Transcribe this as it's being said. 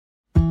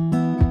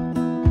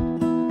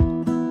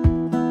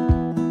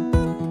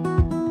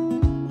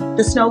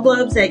the snow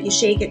globes that you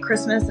shake at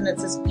Christmas and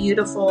it's this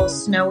beautiful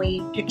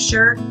snowy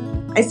picture.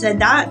 I said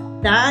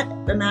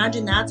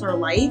imagine that's our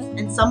life.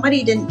 And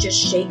somebody didn't just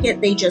shake it.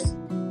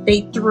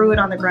 They threw it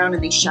on the ground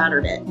and they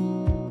shattered it.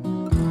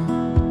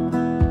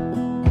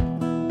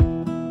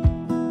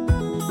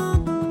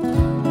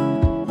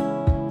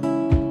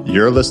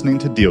 You're listening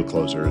to Deal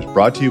Closers,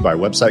 brought to you by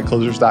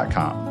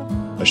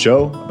WebsiteClosers.com, a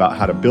show about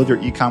how to build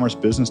your e-commerce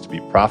business to be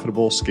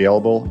profitable,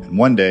 scalable, and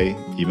one day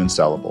even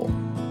sellable.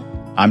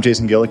 I'm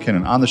Jason Gillikin,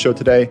 and on the show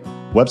today,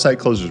 Website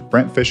Closers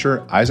Brent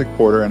Fisher, Isaac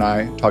Porter, and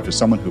I talk to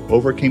someone who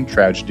overcame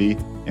tragedy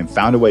and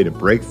found a way to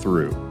break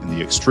through in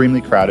the extremely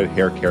crowded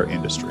hair care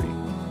industry.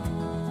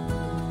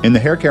 In the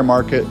hair care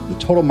market, the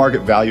total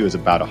market value is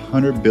about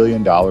 $100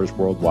 billion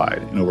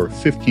worldwide and over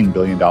 $15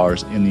 billion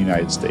in the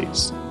United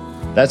States.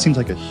 That seems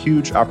like a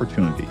huge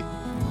opportunity,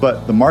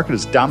 but the market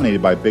is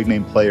dominated by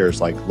big-name players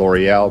like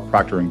L'Oreal,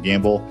 Procter &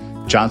 Gamble,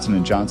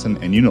 Johnson & Johnson,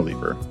 and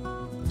Unilever.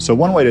 So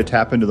one way to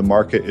tap into the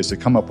market is to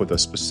come up with a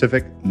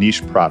specific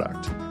niche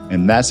product,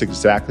 and that's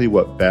exactly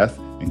what Beth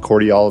and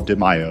Cordial de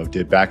Maio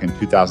did back in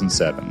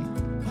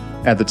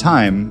 2007. At the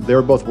time, they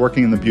were both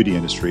working in the beauty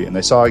industry, and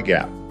they saw a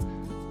gap.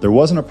 There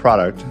wasn't a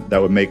product that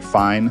would make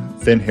fine,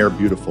 thin hair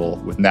beautiful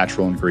with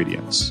natural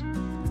ingredients.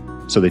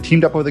 So they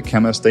teamed up with a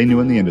chemist they knew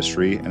in the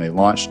industry, and they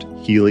launched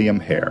Helium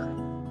Hair.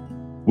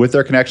 With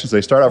their connections, they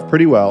start off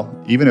pretty well,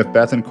 even if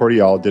Beth and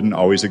Cordial didn't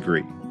always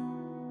agree.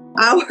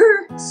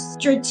 Our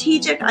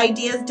strategic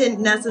ideas didn't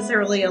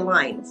necessarily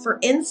align. For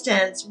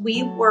instance,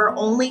 we were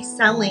only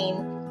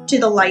selling to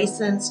the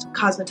licensed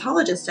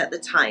cosmetologist at the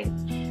time,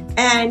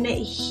 and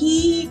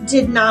he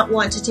did not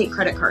want to take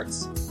credit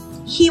cards.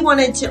 He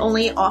wanted to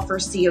only offer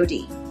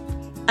COD.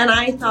 And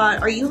I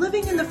thought, are you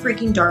living in the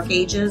freaking dark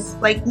ages?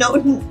 Like,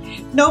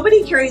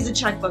 nobody carries a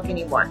checkbook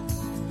anymore.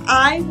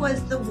 I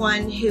was the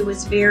one who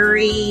was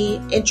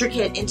very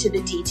intricate into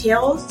the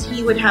details.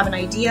 He would have an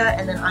idea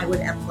and then I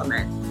would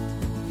implement.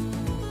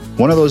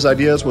 One of those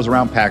ideas was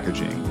around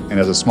packaging. And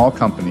as a small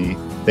company,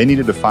 they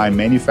needed to find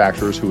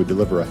manufacturers who would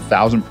deliver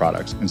 1,000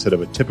 products instead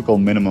of a typical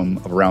minimum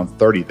of around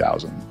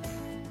 30,000.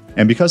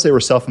 And because they were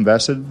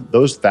self-invested,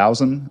 those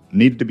 1,000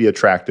 needed to be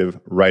attractive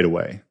right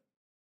away.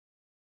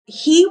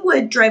 He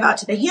would drive out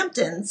to the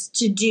Hamptons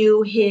to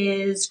do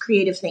his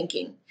creative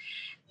thinking.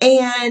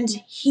 And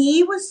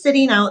he was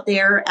sitting out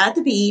there at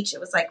the beach. It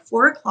was like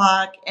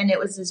 4:00 and it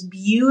was this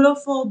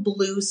beautiful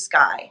blue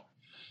sky.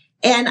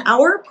 And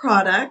our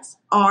products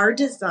are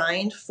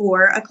designed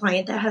for a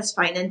client that has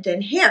fine and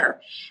thin hair.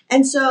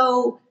 And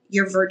so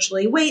you're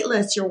virtually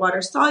weightless, you're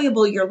water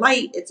soluble, you're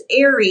light, it's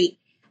airy.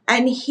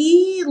 And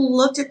he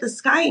looked at the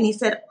sky and he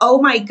said, oh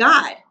my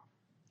God,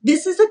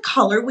 this is a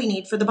color we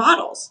need for the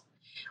bottles.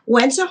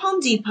 Went to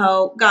Home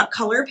Depot, got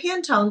color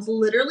Pantones,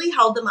 literally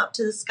held them up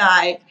to the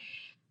sky.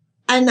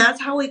 And that's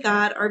how we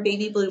got our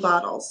baby blue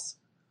bottles.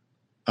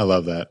 I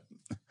love that.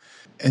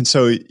 And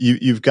so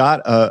you've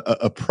got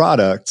a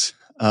product.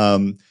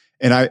 And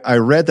I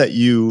read that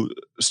you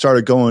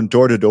started going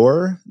door to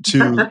door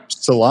to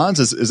salons.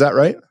 Is that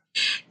right?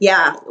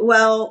 Yeah.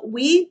 Well,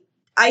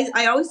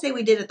 I always say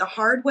we did it the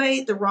hard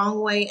way, the wrong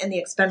way, and the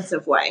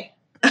expensive way.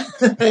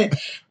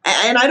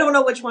 And I don't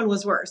know which one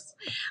was worse.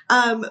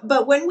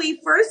 But when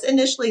we first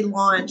initially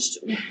launched,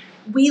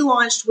 we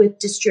launched with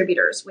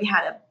distributors. We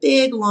had a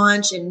big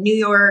launch in New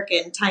York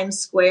and Times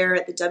Square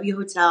at the W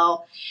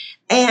Hotel.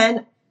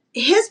 And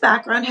his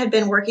background had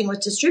been working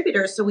with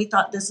distributors. So we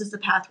thought this is the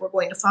path we're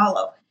going to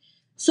follow.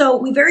 So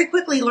we very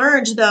quickly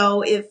learned,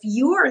 though, if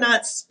you are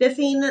not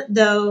spiffing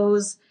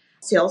those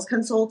sales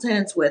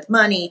consultants with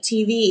money,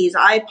 TVs,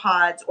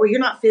 iPods, or you're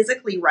not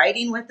physically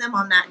writing with them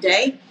on that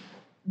day,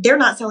 they're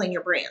not selling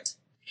your brand.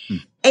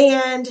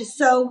 And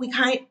so we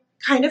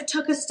kind of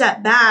took a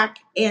step back,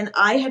 and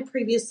I had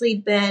previously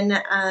been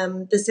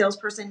the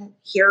salesperson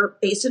here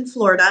based in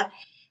Florida,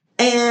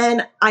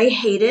 and I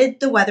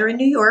hated the weather in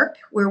New York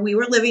where we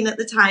were living at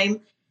the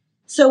time.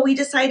 So we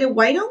decided,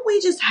 why don't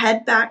we just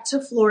head back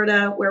to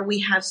Florida where we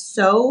have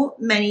so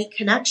many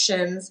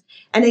connections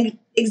and an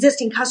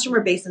existing customer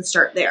base and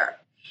start there.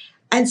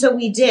 And so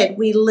we did.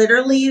 We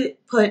literally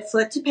put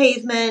foot to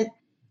pavement.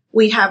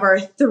 We'd have our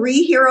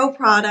 3 hero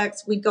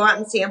products. We'd go out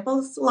and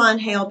sample the salon.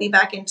 Hey, I'll be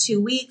back in 2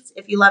 weeks.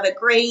 If you love it,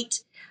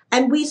 great.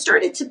 And we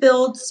started to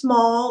build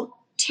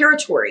small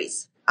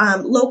territories,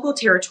 local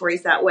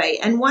territories that way.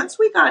 And once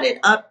we got it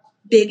up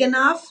big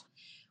enough,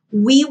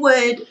 we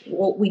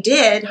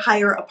did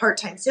hire a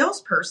part-time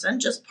salesperson,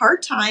 just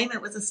part-time.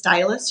 It was a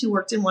stylist who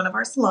worked in one of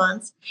our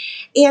salons.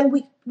 And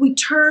we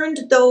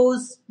turned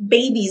those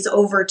babies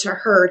over to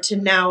her to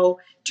now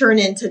turn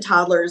into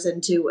toddlers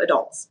and to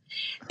adults.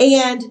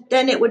 And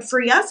then it would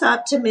free us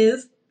up to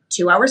move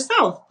 2 hours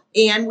south.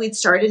 And we'd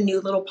start a new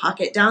little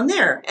pocket down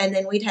there. And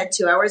then we'd head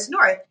 2 hours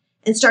north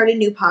and start a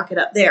new pocket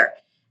up there.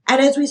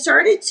 And as we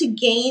started to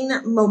gain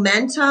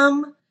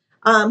momentum,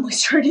 we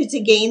started to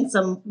gain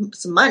some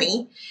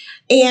money,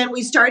 and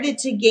we started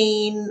to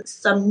gain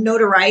some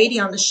notoriety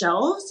on the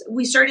shelves.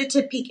 We started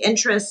to pique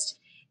interest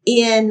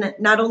in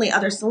not only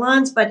other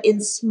salons, but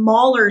in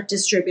smaller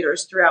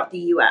distributors throughout the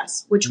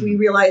U.S., which we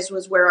realized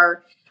was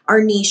where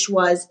our niche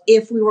was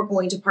if we were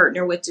going to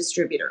partner with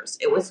distributors.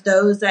 It was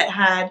those that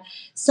had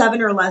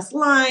 7 or less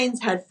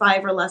lines, had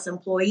 5 or less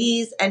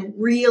employees, and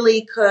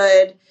really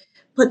could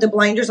put the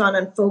blinders on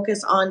and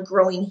focus on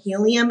growing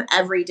helium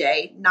every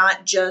day,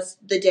 not just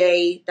the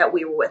day that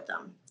we were with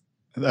them.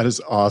 That is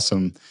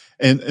awesome.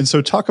 And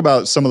so talk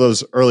about some of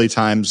those early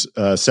times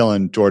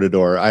selling door to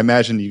door. I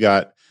imagine you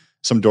got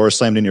some doors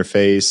slammed in your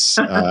face.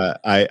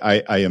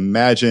 I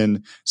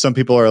imagine some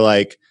people are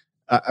like,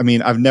 I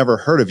mean, I've never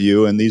heard of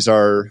you, and these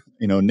are,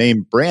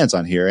 name brands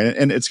on here.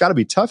 And it's got to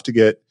be tough to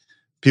get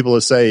people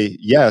to say,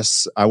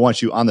 yes, I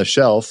want you on the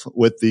shelf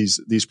with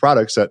these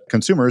products that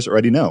consumers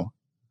already know.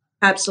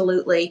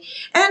 Absolutely.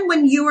 And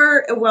when you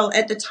were,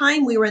 at the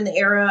time we were in the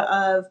era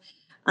of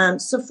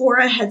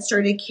Sephora had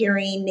started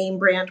carrying name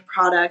brand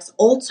products.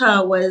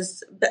 Ulta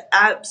was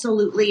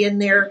absolutely in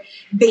their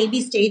baby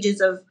stages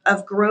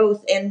of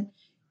growth. And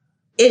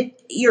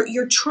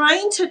you're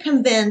trying to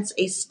convince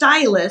a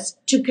stylist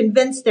to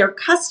convince their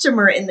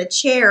customer in the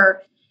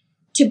chair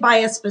to buy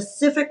a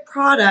specific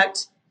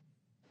product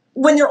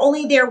when they're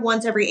only there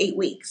once every 8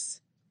 weeks.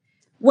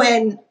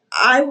 When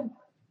I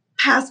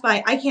pass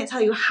by, I can't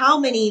tell you how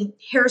many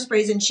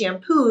hairsprays and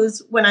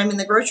shampoos when I'm in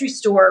the grocery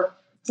store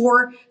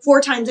four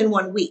times in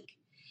 1 week.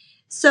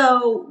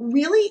 So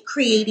really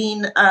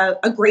creating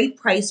a great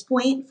price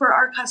point for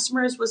our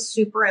customers was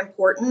super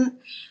important.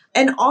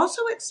 And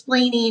also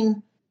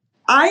explaining,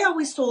 I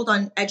always sold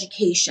on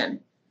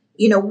education.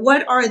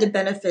 What are the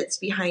benefits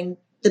behind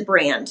the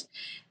brand?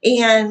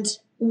 And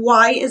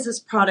why is this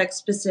product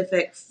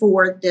specific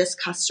for this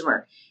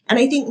customer? And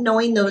I think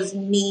knowing those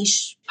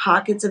niche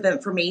pockets of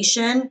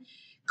information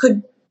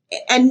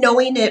and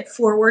knowing it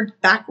forward,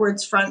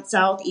 backwards, front,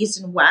 south, east,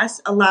 and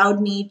west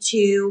allowed me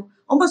to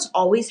almost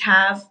always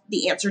have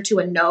the answer to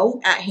a no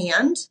at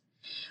hand.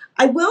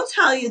 I will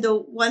tell you the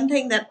one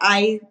thing that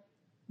I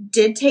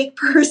did take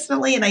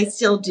personally, and I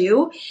still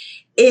do,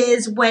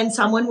 is when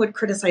someone would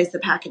criticize the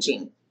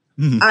packaging.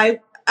 Mm-hmm.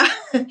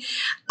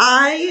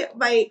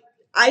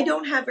 I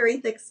don't have very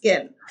thick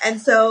skin.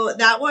 And so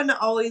that one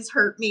always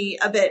hurt me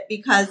a bit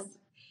because,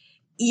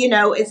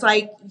 it's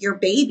like your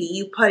baby.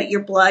 You put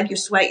your blood, your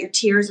sweat, your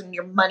tears, and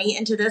your money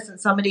into this,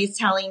 and somebody's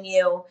telling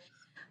you,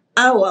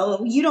 oh,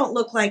 well, you don't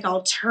look like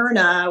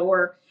Alterna,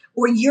 or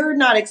you're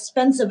not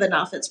expensive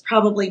enough. It's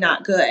probably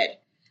not good.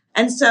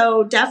 And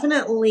so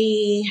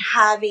definitely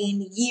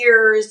having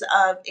years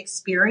of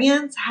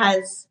experience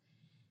has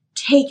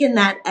taken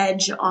that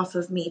edge off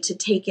of me to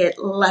take it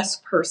less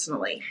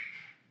personally.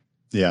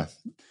 Yeah.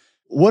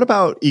 What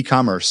about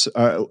e-commerce?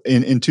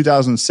 In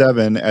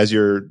 2007, as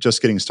you're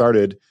just getting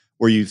started,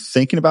 were you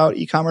thinking about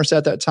e-commerce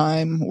at that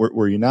time?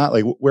 Were you not?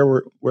 Like, where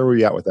were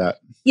you at with that?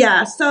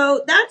 Yeah.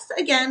 So that's,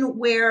 again,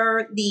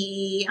 where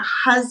the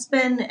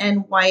husband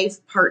and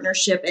wife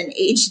partnership and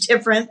age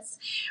difference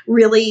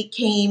really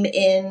came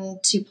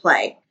into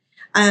play.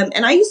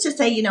 And I used to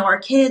say, our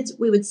kids,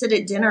 we would sit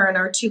at dinner and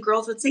our 2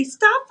 girls would say,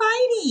 stop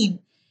fighting.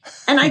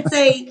 And I'd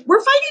say, we're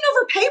fighting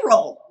over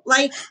payroll.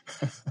 Like,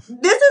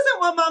 this isn't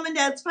what mom and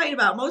dads fight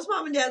about. Most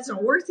mom and dads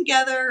don't work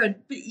together and,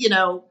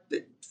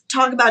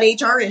 talk about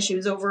HR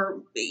issues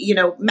over,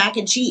 mac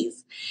and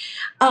cheese.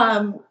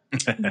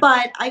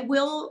 But I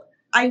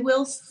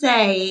will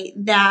say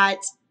that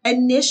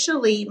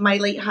initially my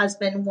late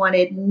husband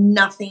wanted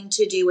nothing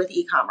to do with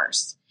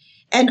e-commerce.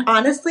 And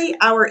honestly,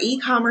 our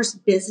e-commerce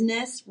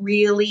business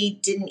really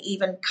didn't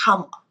even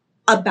come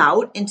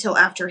about until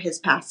after his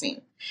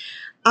passing.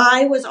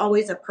 I was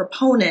always a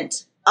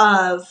proponent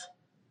of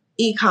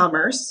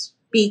e-commerce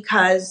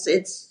because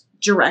it's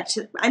direct.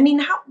 I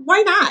mean,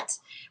 why not?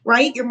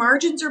 Right? Your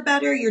margins are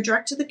better. You're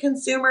direct to the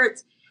consumer.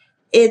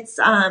 It's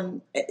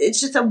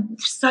just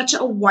such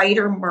a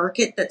wider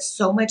market that's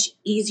so much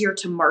easier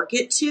to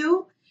market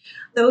to.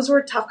 Those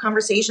were tough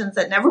conversations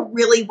that never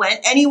really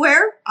went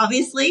anywhere,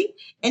 obviously,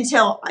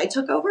 until I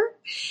took over.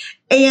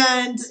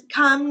 And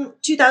come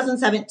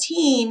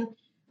 2017,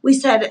 we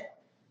said,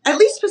 at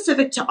least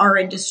specific to our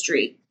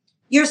industry,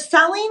 you're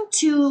selling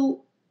to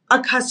a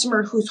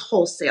customer who's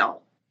wholesale.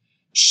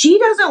 She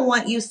doesn't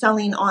want you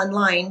selling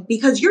online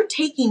because you're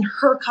taking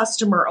her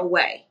customer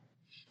away.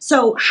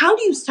 So how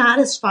do you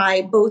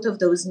satisfy both of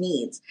those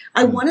needs?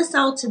 I want to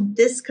sell to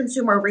this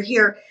consumer over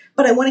here,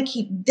 but I want to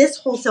keep this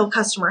wholesale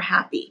customer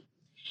happy.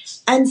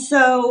 And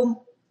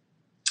so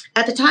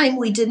at the time,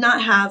 we did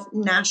not have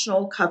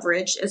national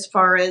coverage as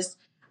far as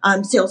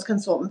sales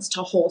consultants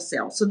to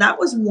wholesale. So that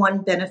was one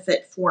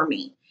benefit for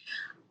me.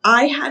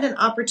 I had an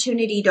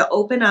opportunity to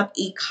open up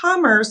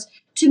e-commerce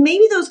to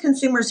maybe those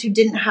consumers who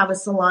didn't have a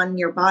salon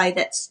nearby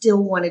that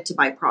still wanted to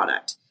buy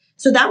product.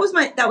 So that was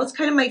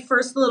kind of my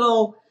first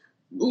little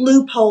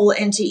loophole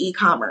into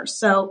e-commerce.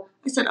 So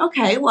I said,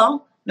 okay,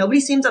 well,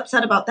 nobody seems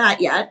upset about that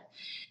yet.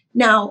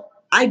 Now,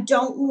 I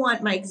don't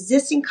want my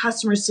existing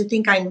customers to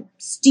think I'm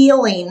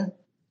stealing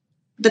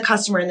the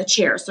customer in the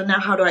chair. So now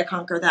how do I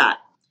conquer that?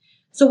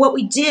 So what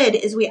we did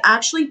is we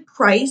actually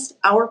priced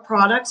our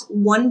products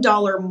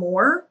 $1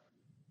 more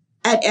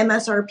at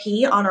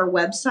MSRP on our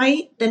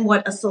website than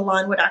what a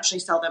salon would actually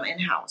sell them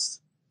in-house.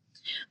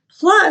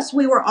 Plus,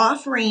 we were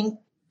offering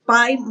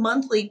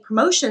bi-monthly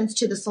promotions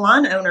to the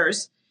salon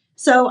owners.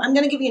 So I'm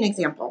going to give you an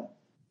example.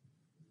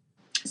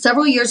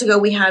 Several years ago,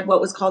 we had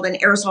what was called an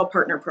aerosol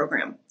partner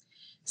program.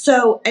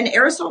 So an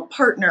aerosol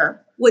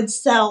partner would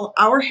sell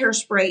our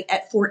hairspray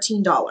at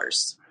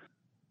 $14.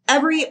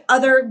 Every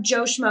other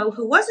Joe Schmo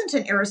who wasn't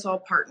an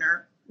aerosol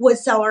partner would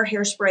sell our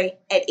hairspray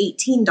at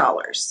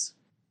 $18.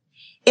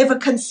 If a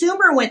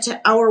consumer went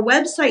to our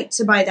website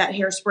to buy that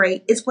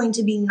hairspray, it's going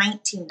to be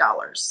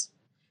 $19.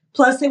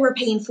 Plus, they were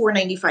paying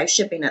 $4.95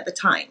 shipping at the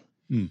time.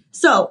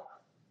 So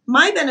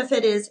my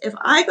benefit is if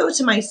I go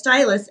to my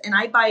stylist and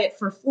I buy it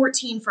for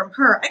 $14 from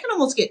her, I can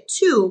almost get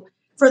 2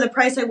 for the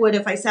price I would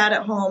if I sat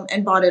at home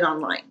and bought it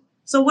online.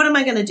 So what am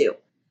I going to do?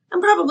 I'm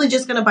probably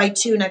just going to buy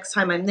 2 next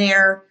time I'm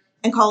there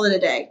and call it a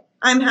day.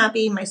 I'm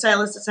happy. My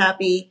stylist is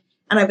happy.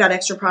 And I've got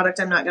extra product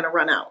I'm not going to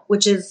run out,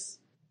 which is,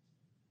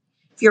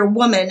 if you're a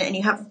woman and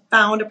you have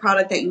found a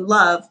product that you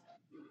love,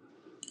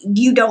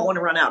 you don't want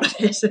to run out of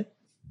it.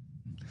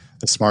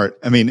 That's smart.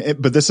 I mean,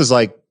 but this is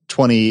like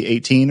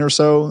 2018 or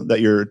so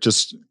that you're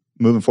just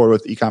moving forward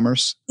with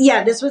e-commerce?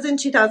 Yeah, this was in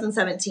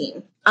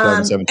 2017.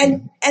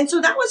 2017. And so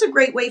that was a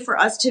great way for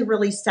us to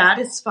really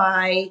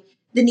satisfy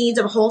the needs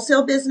of a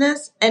wholesale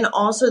business and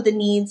also the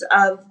needs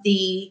of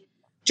the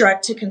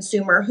direct to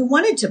consumer who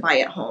wanted to buy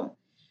at home.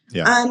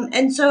 Yeah.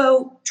 And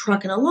so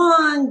trucking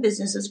along,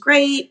 business is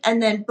great.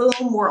 And then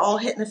boom, we're all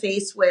hit in the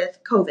face with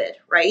COVID,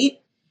 right?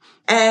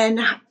 And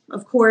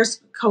of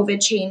course,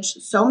 COVID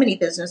changed so many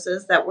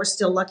businesses that we're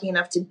still lucky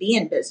enough to be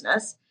in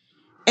business,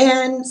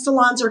 and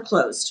salons are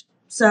closed.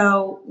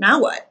 So now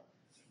what?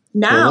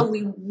 Now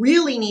we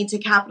really need to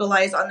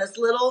capitalize on this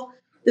little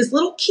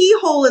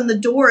keyhole in the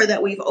door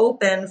that we've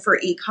opened for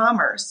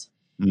e-commerce.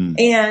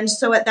 And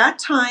so at that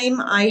time,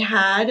 I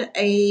had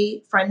a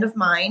friend of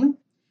mine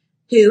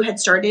who had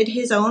started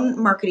his own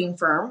marketing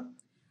firm.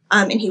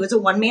 And he was a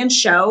one-man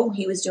show.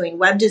 He was doing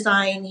web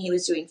design. He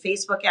was doing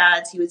Facebook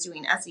ads. He was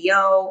doing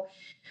SEO.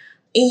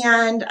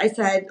 And I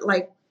said,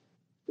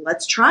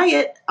 let's try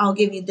it. I'll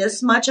give you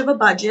this much of a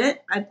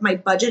budget. My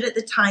budget at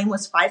the time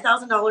was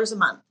 $5,000 a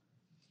month.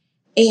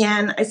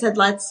 And I said,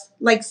 let's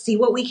see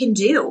what we can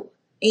do.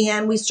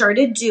 And we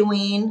started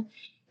doing,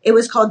 it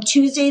was called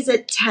Tuesdays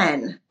at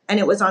 10. And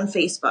it was on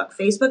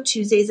Facebook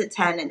Tuesdays at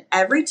 10. And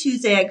every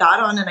Tuesday I got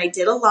on and I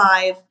did a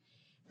live.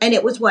 And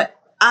it was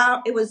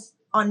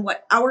on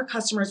what our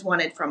customers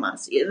wanted from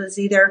us. It was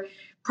either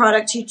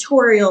product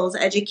tutorials,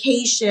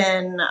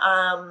 education,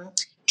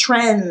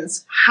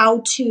 trends,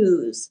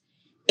 how-tos.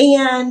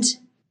 And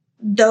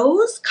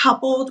those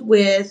coupled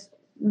with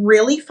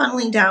really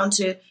funneling down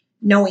to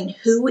knowing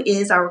who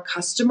is our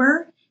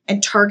customer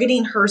and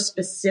targeting her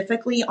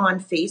specifically on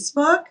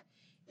Facebook,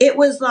 it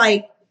was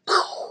like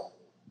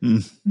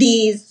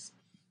these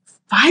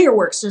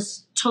fireworks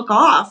just took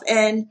off.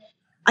 And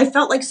I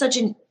felt like such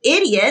an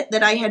idiot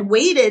that I had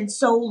waited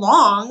so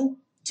long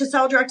to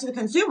sell direct to the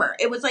consumer.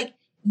 It was like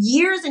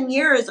years and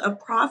years of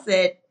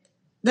profit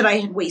that I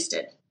had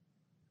wasted.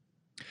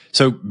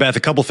 So Beth, a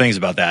couple things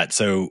about that.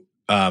 So,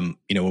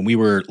 when we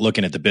were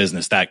looking at the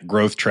business, that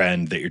growth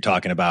trend that you're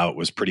talking about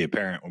was pretty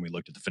apparent when we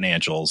looked at the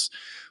financials.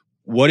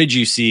 What did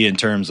you see in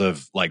terms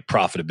of like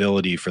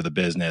profitability for the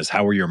business?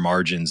 How were your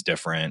margins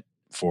different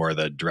for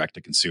the direct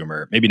to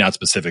consumer? Maybe not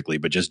specifically,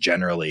 but just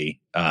generally.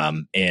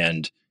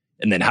 And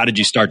then how did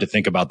you start to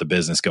think about the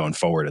business going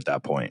forward at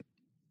that point?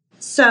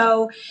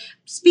 So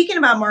speaking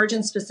about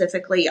margins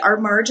specifically, our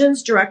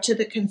margins direct to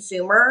the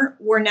consumer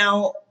were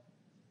now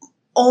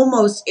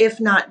almost, if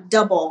not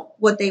double,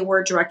 what they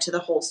were direct to the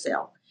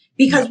wholesale,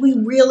 because we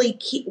really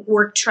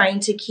were trying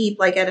to keep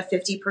like at a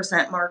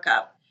 50%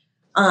 markup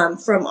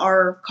from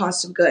our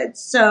cost of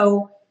goods.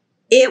 So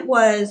it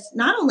was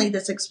not only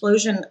this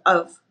explosion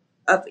of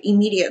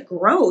immediate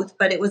growth,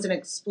 but it was an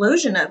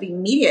explosion of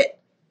immediate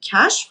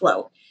cash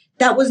flow.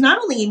 That was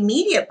not only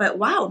immediate, but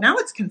wow, now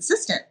it's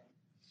consistent.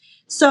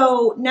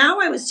 So now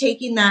I was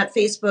taking that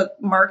Facebook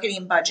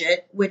marketing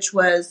budget, which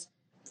was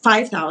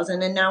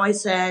 $5,000. And now I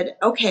said,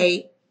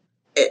 okay,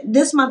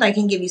 this month I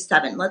can give you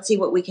 $7,000. Let's see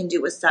what we can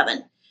do with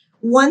 $7,000.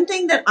 One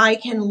thing that I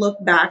can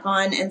look back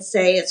on and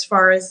say, as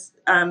far as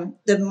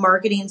the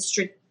marketing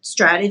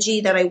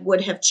strategy that I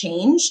would have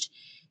changed,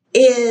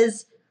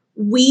 is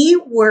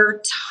we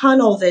were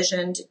tunnel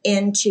visioned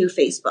into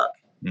Facebook.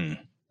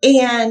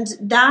 And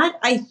that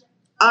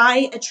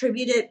I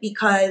attribute it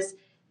because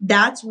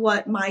that's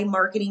what my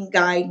marketing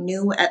guy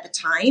knew at the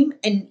time.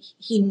 And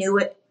he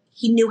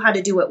knew how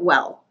to do it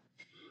well.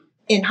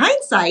 In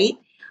hindsight,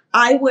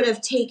 I would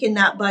have taken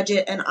that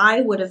budget and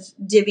I would have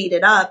divvied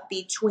it up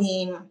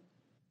between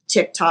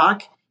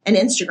TikTok and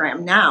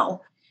Instagram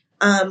now.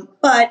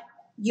 But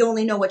you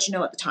only know what you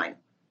know at the time.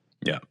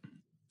 Yeah.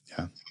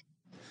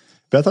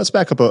 Beth, let's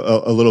back up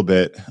a little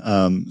bit.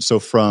 So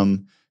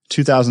from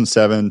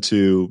 2007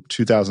 to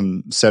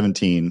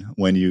 2017,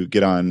 when you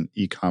get on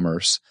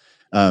e-commerce,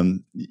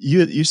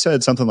 you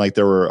said something like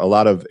there were a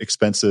lot of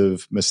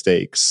expensive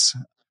mistakes.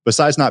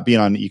 Besides not being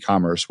on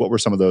e-commerce, what were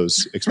some of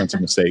those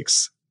expensive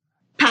mistakes?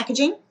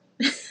 Packaging.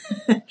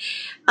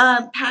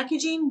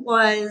 Packaging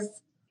was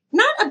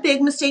not a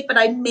big mistake, but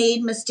I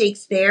made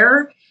mistakes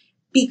there.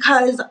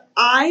 because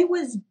I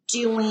was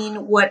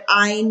doing what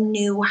I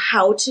knew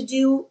how to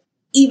do,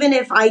 even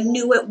if I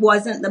knew it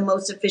wasn't the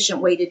most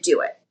efficient way to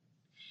do it.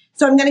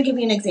 So I'm going to give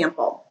you an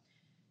example.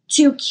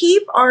 To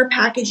keep our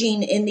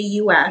packaging in the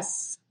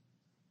US,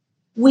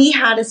 we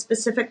had a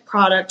specific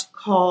product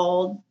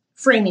called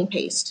framing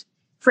paste.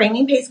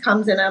 Framing paste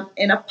comes in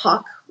a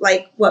puck,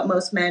 like what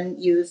most men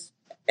use,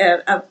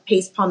 a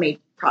paste pomade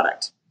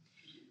product.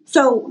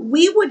 So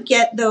we would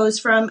get those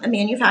from a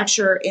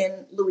manufacturer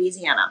in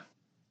Louisiana.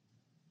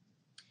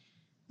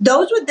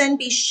 Those would then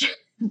be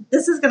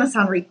this is going to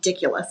sound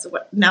ridiculous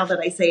now that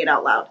I say it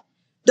out loud.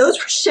 Those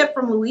were shipped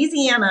from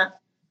Louisiana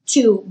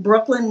to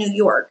Brooklyn, New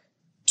York,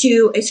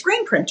 to a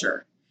screen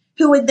printer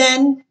who would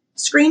then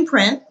screen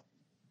print.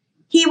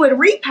 He would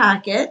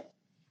repack it,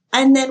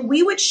 and then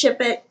we would ship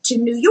it to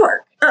New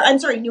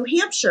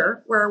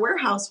Hampshire, where our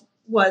warehouse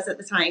was at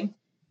the time.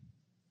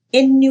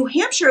 In New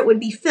Hampshire, it would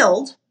be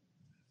filled,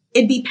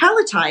 it'd be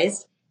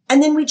palletized,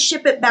 and then we'd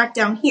ship it back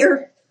down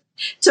here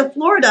to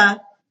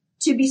Florida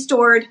to be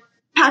stored,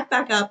 packed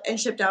back up, and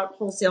shipped out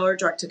wholesale or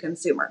direct to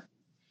consumer.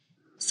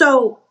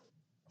 So,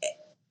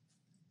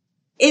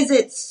 is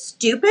it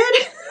stupid?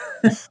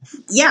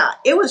 Yeah,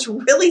 it was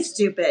really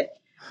stupid,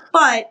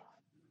 but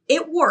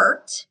it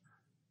worked,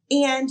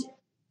 and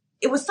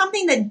it was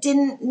something that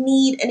didn't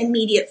need an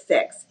immediate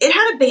fix. It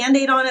had a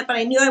Band-Aid on it, but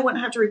I knew I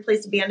wouldn't have to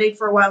replace the Band-Aid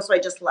for a while, so I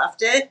just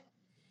left it.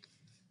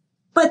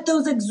 But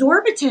those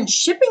exorbitant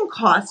shipping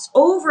costs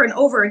over and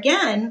over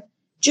again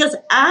just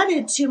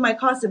added to my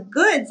cost of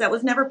goods that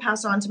was never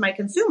passed on to my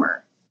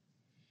consumer.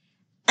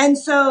 And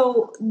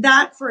so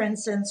that, for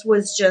instance,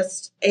 was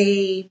just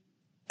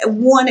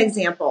one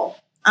example.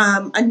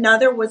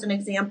 Another was an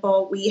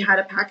example. We had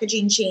a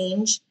packaging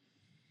change,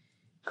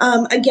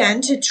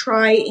 again, to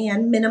try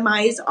and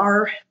minimize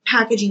our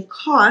packaging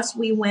costs.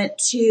 We went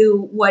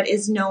to what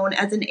is known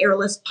as an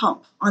airless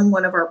pump on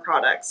one of our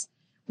products.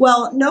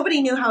 Well,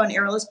 nobody knew how an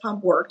airless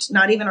pump worked,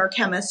 not even our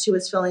chemist who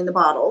was filling the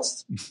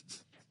bottles.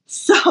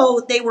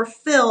 So they were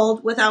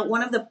filled without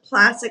one of the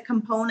plastic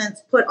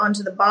components put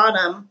onto the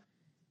bottom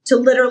to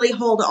literally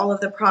hold all of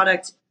the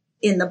product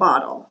in the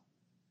bottle.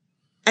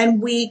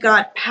 And we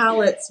got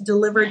pallets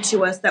delivered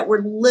to us that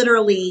were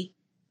literally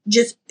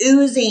just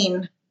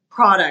oozing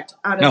product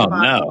out of the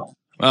bottle.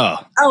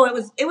 No. Oh,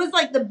 it was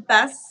like the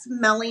best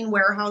smelling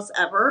warehouse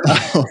ever.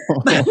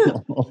 But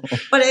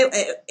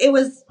it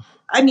was,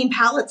 I mean,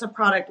 pallets of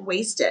product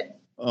wasted.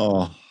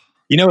 Oh,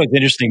 you know what's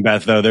interesting,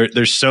 Beth? Though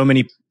there's so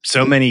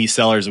many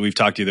sellers that we've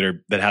talked to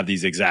that have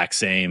these exact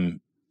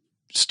same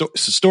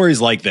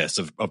stories like this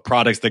of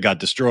products that got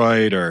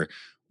destroyed or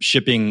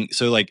shipping.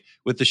 So, like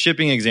with the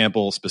shipping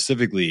example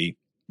specifically,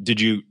 did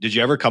you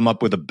ever come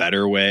up with a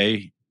better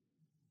way?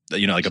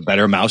 Like a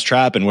better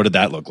mousetrap, and what did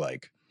that look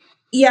like?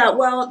 Yeah,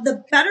 well,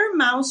 the better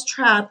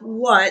mousetrap,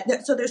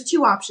 so there's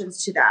two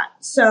options to that.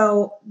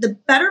 So the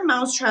better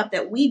mousetrap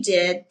that we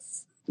did,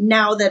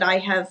 now that I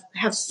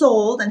have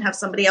sold and have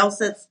somebody else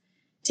that's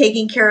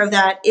taking care of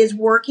that, is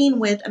working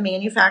with a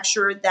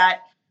manufacturer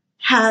that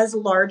has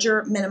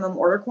larger minimum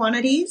order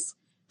quantities.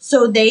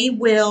 So they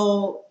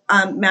will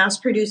mass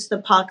produce the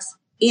pucks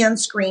and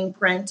screen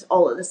print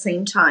all at the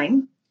same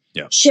time.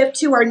 Yeah. Ship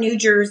to our New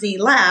Jersey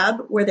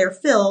lab where they're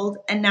filled,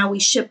 and now we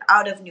ship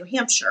out of New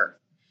Hampshire.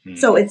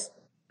 So it's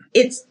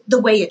the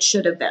way it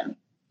should have been.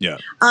 Yeah.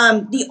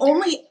 The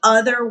only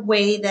other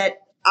way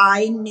that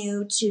I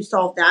knew to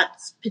solve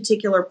that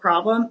particular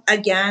problem,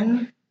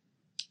 again,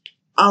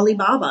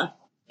 Alibaba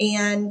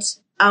and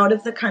out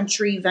of the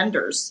country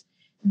vendors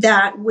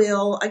that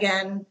will,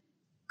 again,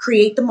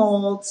 create the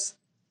molds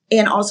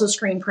and also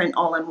screen print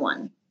all in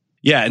one.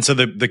 Yeah. And so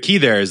the key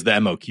there is the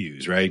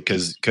MOQs, right?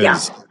 Because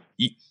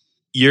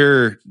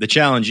the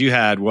challenge you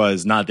had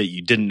was not that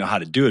you didn't know how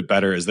to do it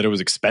better, is that it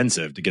was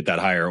expensive to get that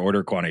higher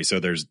order quantity.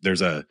 So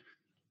there's a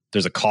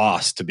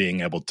cost to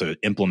being able to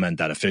implement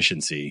that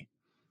efficiency.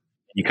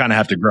 You kind of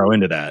have to grow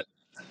into that.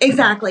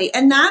 Exactly.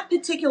 And that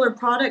particular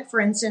product, for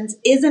instance,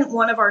 isn't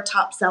one of our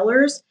top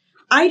sellers.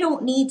 I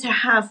don't need to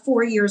have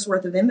 4 years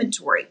worth of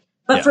inventory,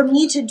 but for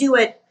me to do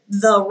it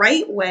the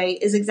right way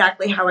is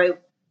exactly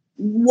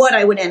what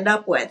I would end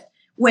up with.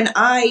 When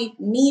I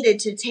needed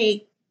to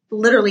take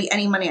literally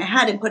any money I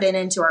had and put it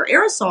into our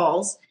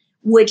aerosols,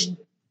 which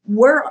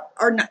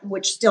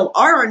still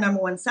are our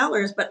number one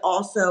sellers, but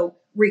also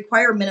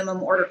require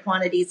minimum order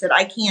quantities that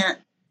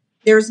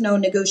there's no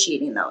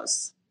negotiating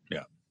those.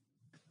 Yeah.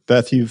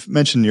 Beth, you've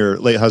mentioned your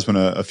late husband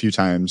a few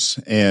times,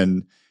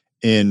 and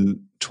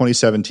in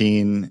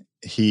 2017,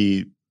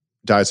 he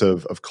dies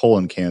of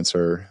colon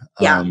cancer.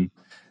 Yeah.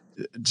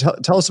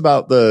 Tell us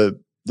about the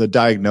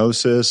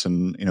diagnosis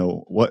and,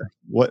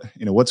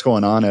 what's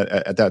going on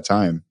at that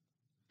time.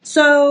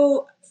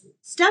 So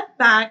step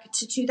back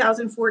to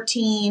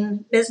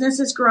 2014, business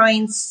is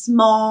growing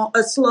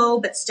slow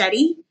but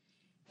steady.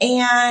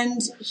 And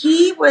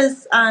he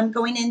was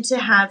going in to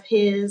have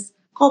his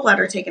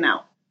gallbladder taken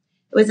out.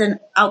 It was an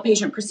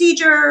outpatient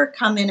procedure.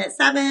 Come in at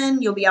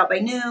 7, you'll be out by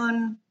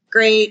noon.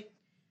 Great.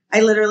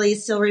 I literally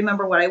still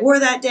remember what I wore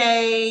that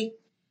day.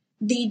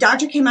 the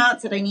doctor came out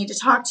and said, I need to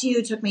talk to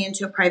you, took me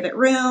into a private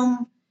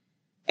room.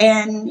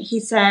 And he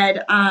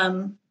said,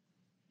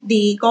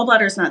 the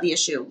gallbladder is not the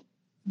issue.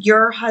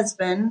 Your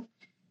husband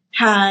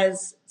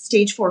has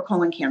stage 4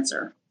 colon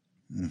cancer.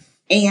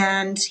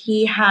 And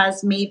he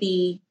has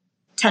maybe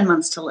 10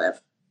 months to live.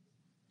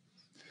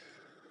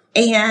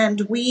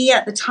 And we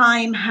at the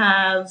time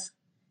have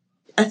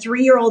a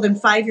 3-year-old and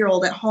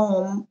 5-year-old at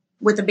home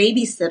with a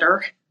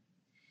babysitter.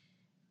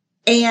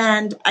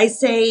 And I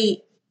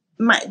say,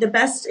 the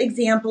best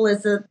example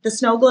is the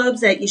snow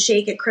globes that you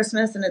shake at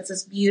Christmas, and it's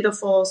this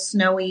beautiful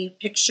snowy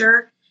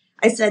picture.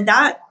 I said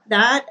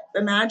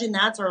imagine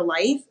that's our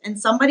life. And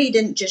somebody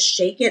didn't just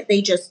shake it.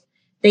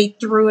 They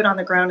threw it on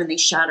the ground and they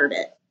shattered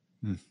it.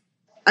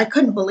 I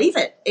couldn't believe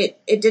it.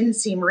 It didn't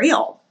seem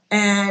real.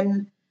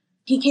 And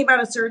he came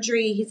out of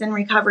surgery. He's in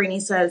recovery and he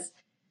says,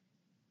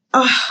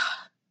 oh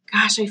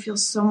gosh, I feel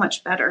so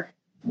much better.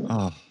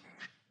 Oh.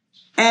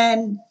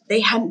 And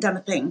they hadn't done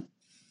a thing.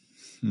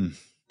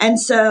 And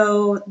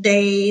so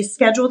they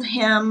scheduled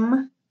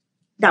him.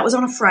 That was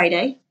on a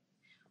Friday.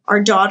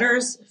 Our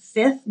daughter's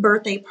 5th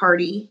birthday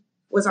party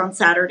was on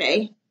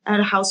Saturday. I had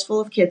a house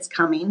full of kids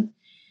coming.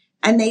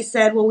 And they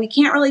said, well, we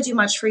can't really do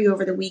much for you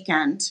over the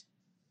weekend.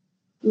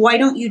 Why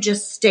don't you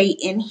just stay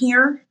in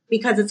here?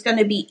 Because it's going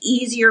to be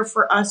easier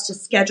for us to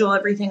schedule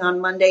everything on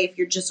Monday if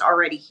you're just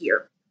already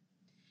here.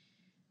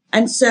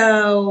 And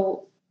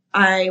so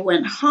I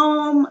went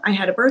home. I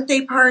had a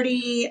birthday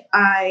party.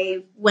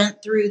 I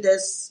went through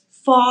this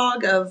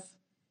fog of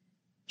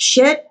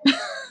shit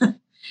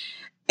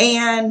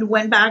and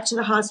went back to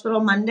the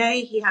hospital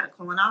Monday. He had a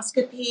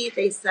colonoscopy.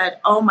 They said,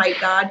 oh my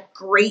God,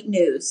 great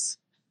news.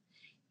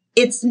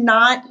 It's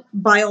not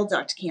bile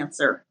duct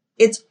cancer.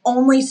 It's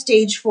only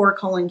stage 4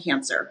 colon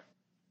cancer.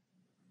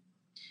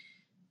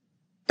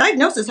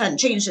 Diagnosis hadn't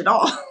changed at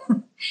all.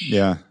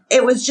 Yeah.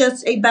 It was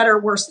just a better,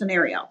 worse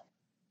scenario.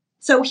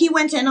 So he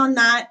went in on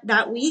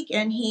that week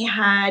and he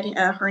had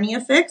a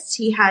hernia fixed.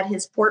 He had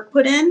his port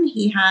put in.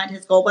 He had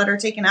his gallbladder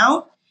taken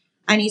out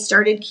and he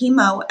started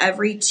chemo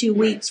every 2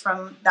 weeks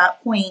from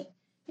that point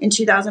in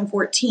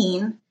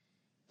 2014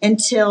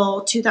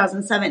 until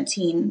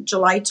 2017,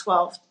 July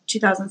 12th,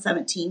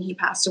 2017, he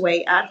passed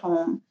away at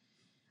home.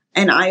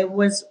 And I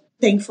was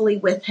thankfully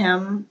with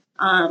him.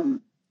 And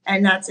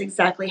that's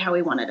exactly how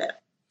he wanted it.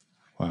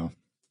 Wow.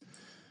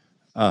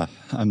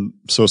 I'm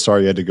so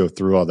sorry you had to go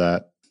through all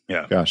that.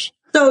 Yeah. Gosh.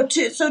 So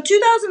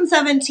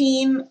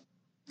 2017,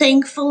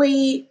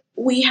 thankfully,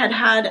 we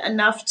had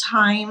enough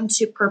time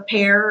to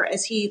prepare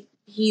as he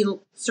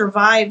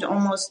survived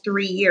almost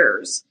 3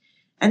 years.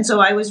 And so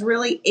I was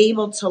really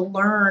able to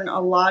learn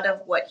a lot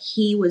of what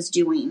he was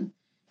doing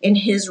in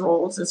his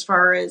roles as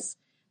far as,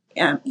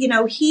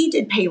 he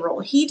did payroll,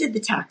 he did the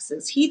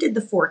taxes, he did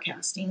the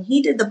forecasting,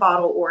 he did the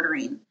bottle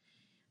ordering.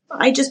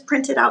 I just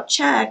printed out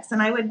checks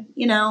and I would,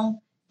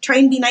 try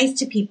and be nice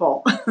to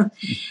people.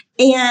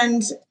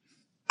 And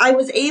I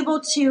was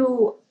able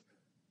to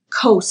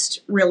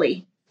coast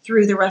really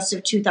through the rest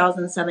of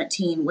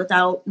 2017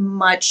 without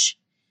much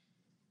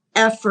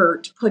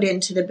effort put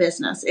into the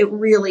business. It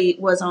really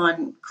was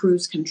on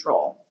cruise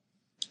control.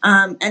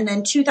 And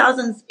then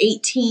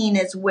 2018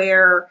 is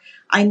where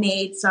I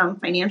made some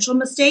financial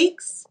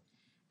mistakes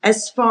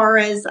as far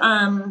as,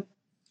 I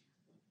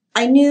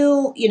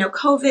knew,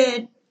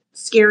 COVID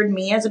scared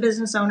me as a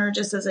business owner,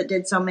 just as it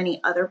did so many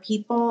other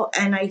people.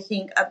 And I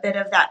think a bit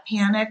of that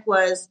panic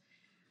was,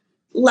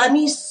 let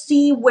me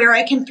see where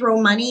I can throw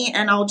money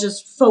and I'll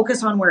just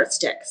focus on where it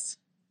sticks.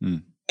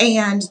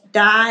 And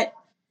that,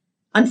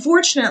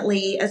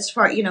 unfortunately, as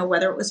far,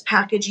 whether it was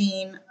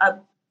packaging,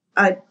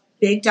 a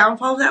big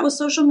downfall of that was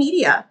social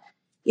media.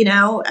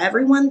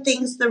 Everyone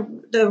thinks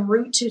the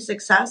route to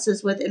success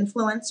is with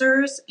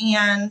influencers.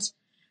 And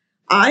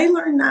I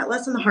learned that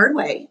lesson the hard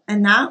way.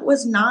 And that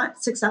was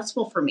not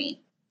successful for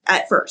me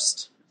at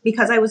first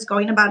because I was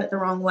going about it the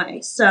wrong way.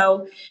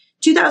 So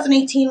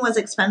 2018 was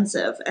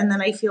expensive. And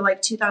then I feel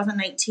like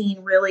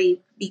 2019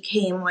 really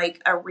became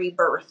like a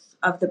rebirth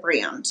of the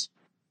brand.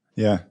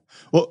 Yeah.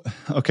 Well,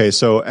 okay.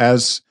 So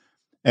as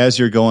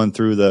you're going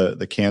through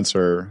the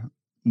cancer,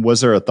 was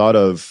there a thought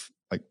of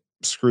like,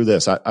 screw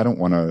this. I don't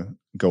want to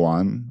go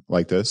on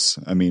like this.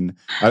 I mean,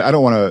 I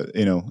don't want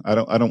to, I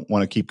don't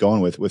want to keep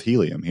going with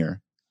helium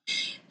here.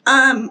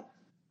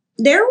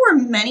 There were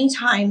many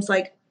times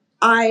like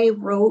I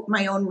wrote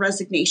my own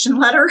resignation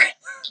letter,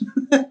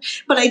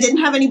 but I didn't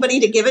have anybody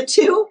to give it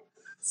to.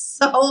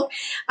 So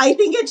I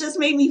think it just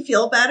made me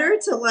feel better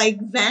to like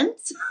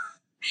vent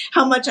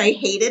how much I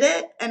hated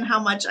it and how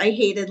much I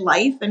hated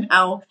life and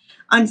how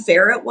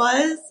unfair it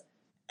was.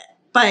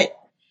 But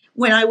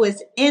when I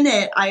was in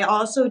it, I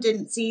also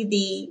didn't see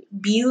the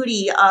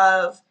beauty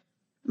of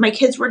my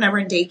kids were never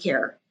in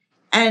daycare.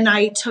 And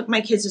I took my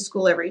kids to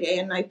school every day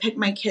and I picked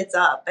my kids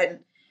up.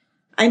 And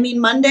I mean,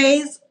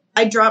 Mondays,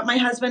 I dropped my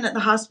husband at the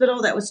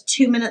hospital. That was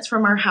 2 minutes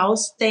from our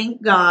house.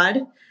 Thank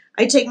God.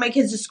 I'd take my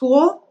kids to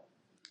school.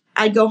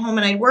 I'd go home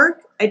and I'd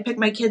work. I'd pick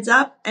my kids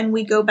up and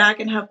we'd go back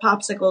and have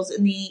popsicles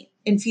in the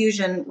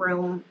infusion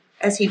room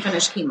as he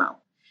finished chemo.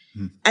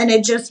 And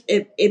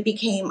it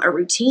became a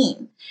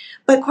routine.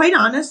 But quite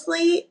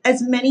honestly,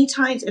 as many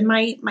times, and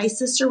my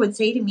sister would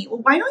say to me,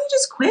 well, why don't you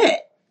just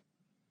quit?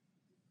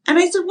 And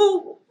I said,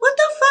 well, what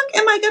the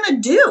fuck am I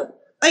going to do?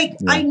 Like,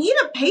 I need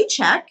a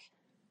paycheck.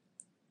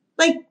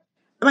 Like,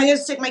 am I going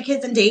to stick my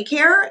kids in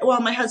daycare while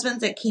my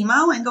husband's at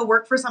chemo and go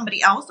work for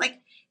somebody else? Like,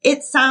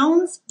 it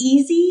sounds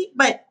easy,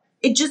 but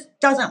it just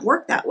doesn't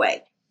work that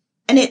way.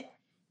 And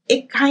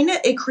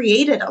it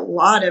created a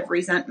lot of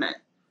resentment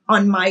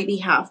on my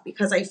behalf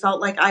because I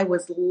felt like I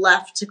was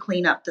left to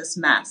clean up this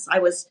mess. I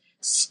was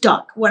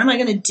stuck. What am I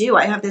going to do?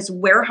 I have this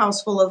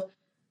warehouse full of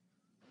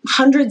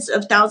hundreds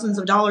of thousands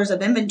of dollars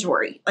of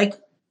inventory. Like,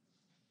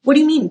 what do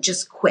you mean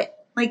just quit?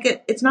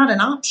 Like, it's not an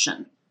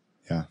option.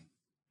 Yeah.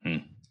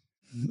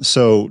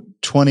 So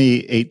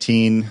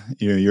 2018,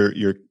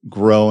 you're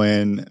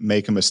growing,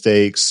 making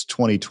mistakes.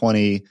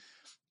 2020,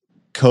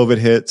 COVID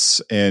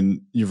hits,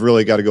 and you've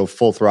really got to go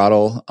full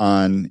throttle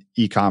on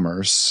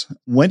e-commerce.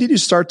 When did you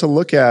start to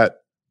look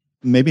at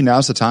maybe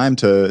now's the time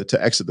to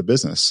exit the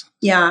business?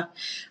 Yeah.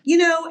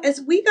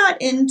 As we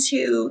got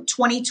into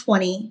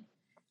 2020,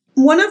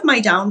 one of my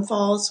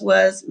downfalls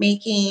was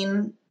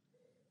making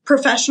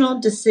professional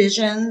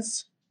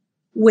decisions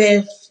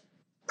with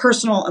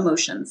personal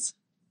emotions.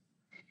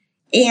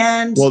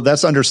 And well,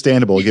 that's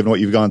understandable given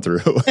what you've gone through.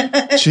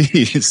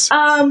 Jeez.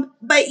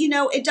 But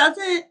it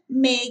doesn't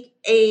make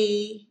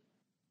a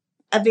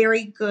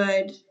very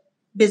good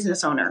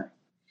business owner.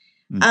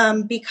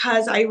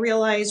 Because I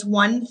realized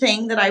one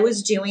thing that I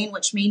was doing,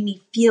 which made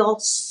me feel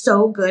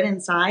so good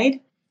inside,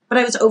 but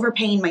I was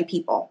overpaying my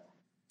people.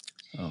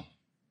 Oh.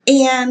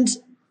 And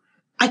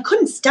I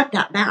couldn't step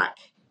that back.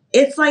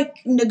 It's like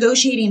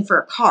negotiating for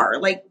a car.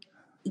 Like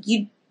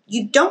you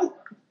don't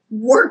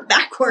work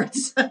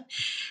backwards.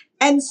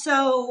 And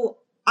so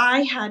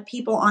I had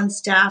people on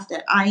staff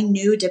that I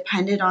knew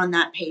depended on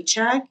that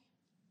paycheck.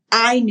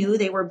 I knew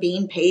they were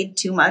being paid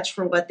too much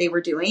for what they were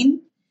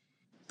doing,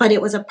 but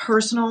it was a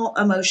personal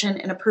emotion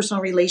and a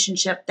personal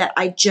relationship that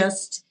I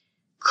just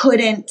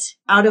couldn't,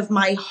 out of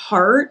my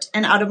heart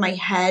and out of my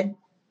head,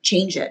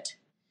 change it.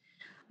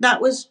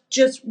 That was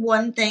just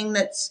one thing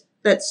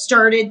that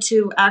started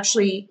to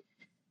actually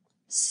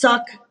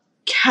suck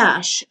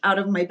cash out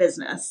of my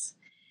business.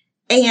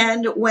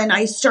 And when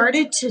I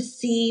started to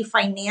see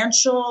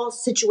financial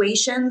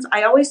situations,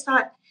 I always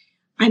thought,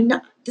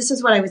 this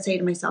is what I would say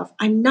to myself,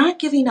 I'm not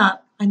giving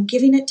up. I'm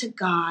giving it to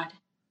God.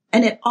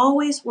 And it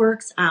always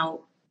works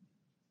out.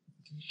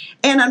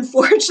 And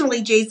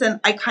unfortunately, Jason,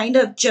 I kind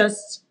of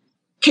just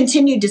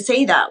continued to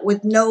say that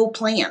with no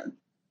plan.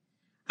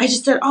 I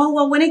just said, oh,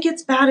 well, when it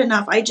gets bad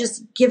enough, I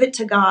just give it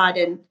to God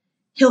and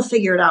he'll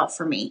figure it out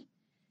for me.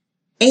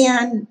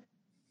 And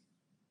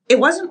it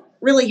wasn't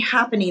really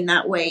happening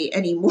that way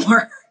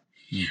anymore.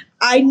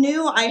 I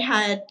knew I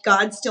had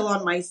God still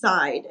on my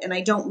side, and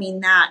I don't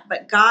mean that,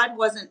 but God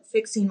wasn't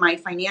fixing my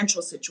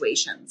financial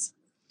situations.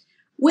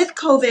 With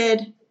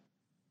COVID,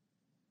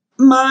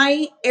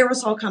 my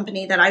aerosol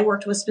company that I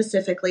worked with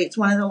specifically, it's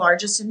one of the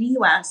largest in the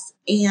US,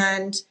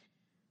 and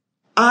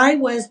I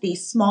was the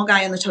small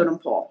guy on the totem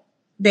pole.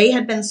 They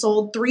had been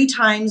sold 3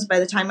 times by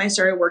the time I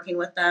started working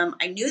with them.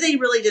 I knew they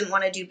really didn't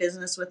want to do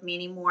business with me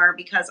anymore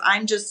because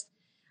I'm just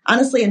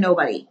honestly a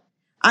nobody.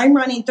 I'm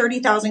running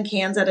 30,000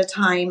 cans at a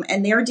time,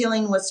 and they're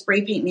dealing with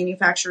spray paint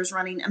manufacturers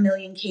running 1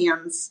 million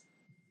cans.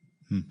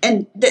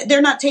 And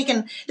they're not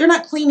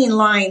cleaning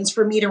lines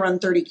for me to run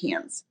 30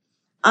 cans.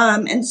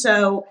 And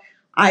so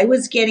I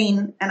was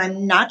getting, and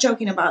I'm not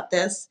joking about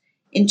this,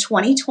 in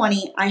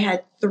 2020, I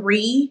had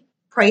 3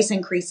 price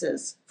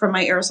increases from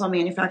my aerosol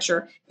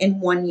manufacturer in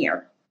 1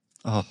 year.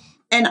 Oh.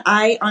 And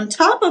I, on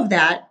top of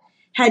that,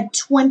 had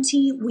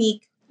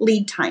 20-week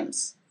lead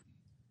times.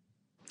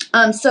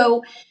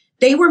 So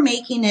they were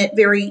making it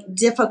very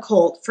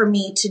difficult for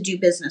me to do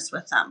business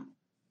with them.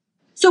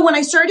 So when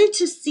I started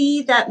to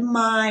see that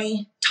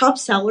my top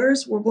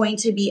sellers were going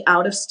to be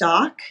out of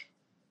stock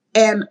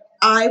and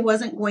I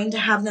wasn't going to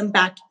have them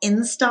back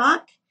in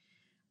stock,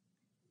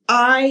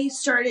 I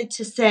started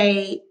to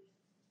say,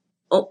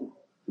 oh,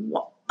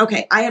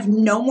 okay, I have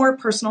no more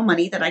personal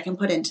money that I can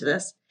put into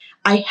this.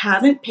 I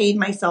haven't paid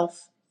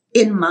myself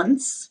in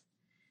months.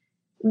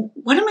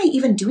 What am I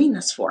even doing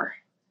this for?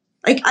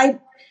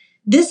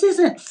 This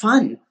isn't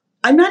fun.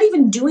 I'm not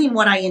even doing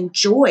what I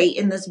enjoy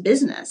in this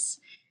business.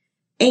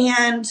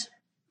 And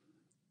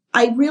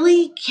I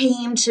really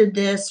came to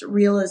this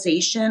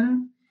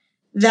realization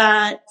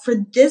that for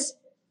this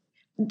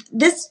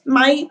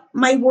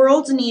my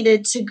world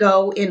needed to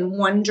go in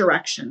one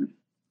direction.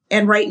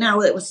 And right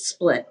now it was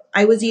split.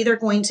 I was either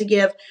going to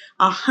give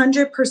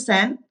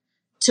 100%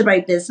 to my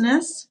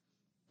business,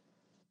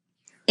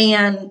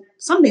 and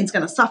something's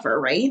going to suffer,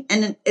 right?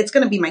 And it's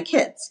going to be my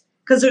kids,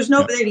 because there's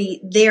nobody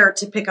there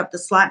to pick up the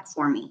slack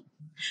for me.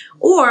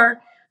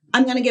 Or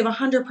I'm going to give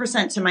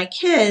 100% to my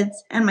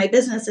kids, and my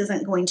business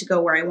isn't going to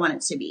go where I want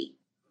it to be.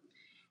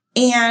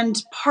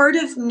 And part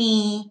of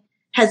me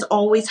has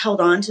always held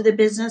on to the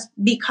business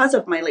because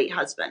of my late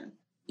husband.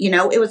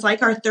 It was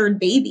like our third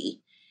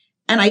baby,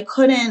 and I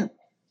couldn't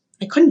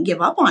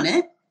give up on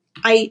it.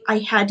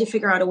 I had to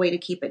figure out a way to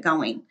keep it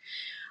going.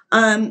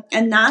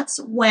 And that's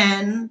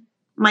when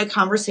my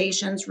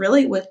conversations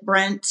really with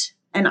Brent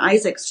and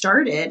Isaac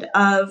started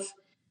of,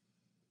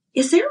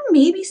 is there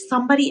maybe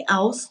somebody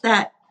else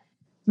that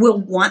will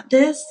want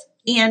this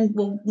and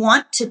will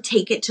want to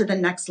take it to the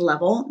next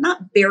level,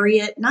 not bury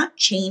it, not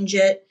change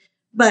it,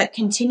 but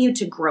continue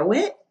to grow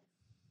it?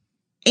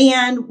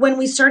 And when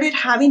we started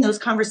having those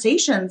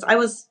conversations,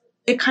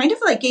 it kind of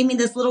like gave me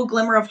this little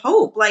glimmer of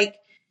hope. Like,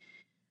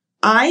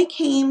 I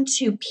came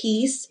to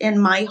peace in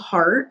my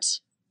heart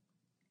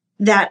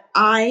that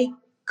I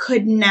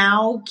could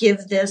now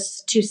give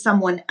this to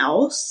someone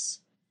else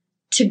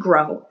to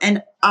grow,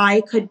 and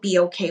I could be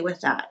okay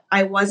with that.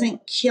 I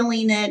wasn't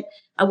killing it.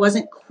 I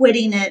wasn't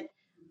quitting it.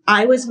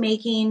 I was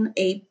making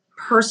a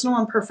personal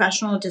and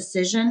professional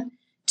decision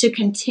to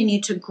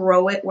continue to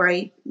grow it where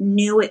I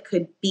knew it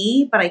could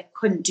be, but I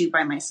couldn't do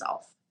by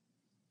myself.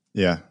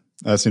 Yeah,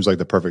 that seems like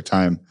the perfect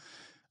time.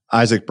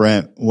 Isaac,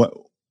 Brent,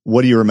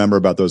 what do you remember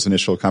about those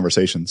initial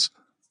conversations?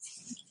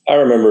 I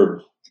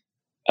remember,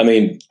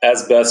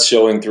 as Beth's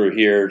showing through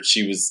here,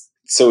 she was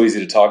so easy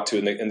to talk to.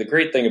 And the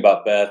great thing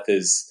about Beth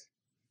is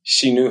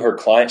she knew her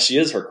client. She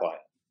is her client.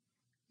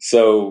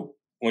 So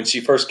when she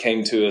first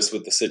came to us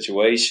with the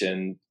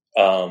situation,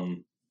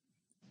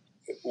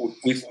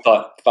 we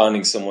thought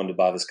finding someone to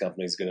buy this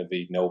company is going to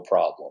be no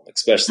problem,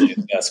 especially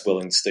if Beth's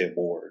willing to stay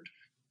aboard.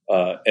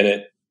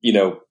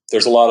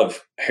 There's a lot of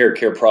hair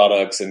care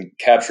products, and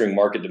capturing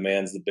market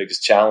demand is the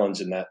biggest challenge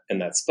in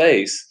that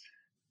space.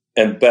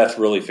 And Beth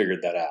really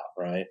figured that out,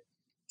 right?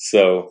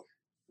 So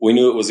we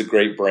knew it was a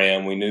great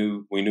brand. We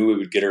knew we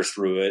would get her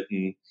through it,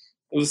 and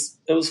it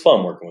was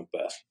fun working with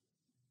Beth.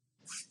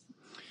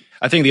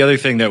 I think the other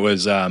thing that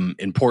was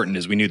important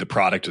is we knew the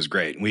product was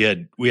great.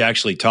 We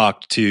actually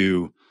talked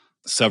to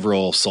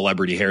several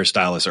celebrity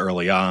hairstylists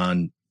early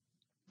on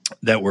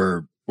that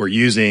were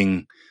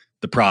using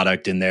the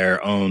product in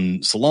their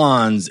own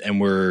salons,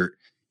 and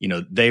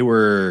they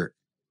were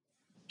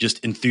just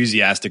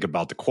enthusiastic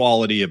about the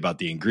quality, about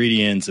the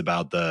ingredients,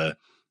 about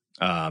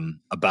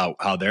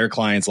how their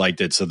clients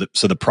liked it. So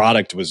the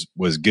product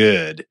was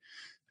good.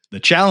 The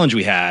challenge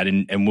we had,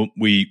 and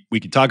we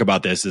can talk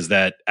about this, is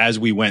that as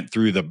we went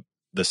through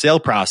the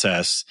sale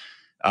process,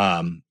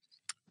 the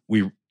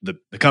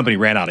company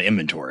ran out of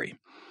inventory.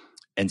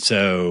 And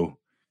so,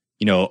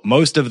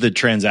 most of the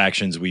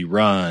transactions we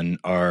run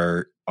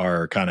are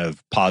kind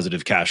of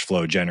positive cash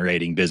flow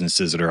generating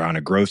businesses that are on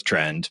a growth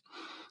trend.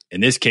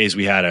 In this case,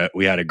 we had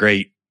a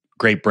great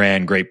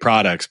brand, great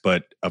products,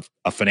 but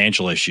a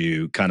financial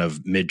issue kind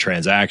of mid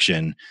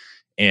transaction.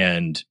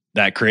 And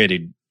that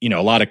created,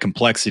 a lot of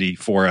complexity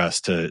for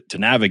us to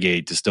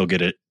navigate, to still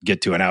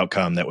get to an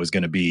outcome that was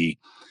going to be,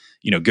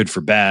 good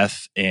for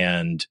Beth,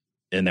 and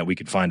that we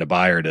could find a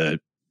buyer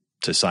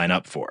to sign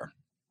up for.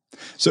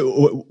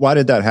 So why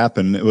did that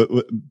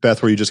happen?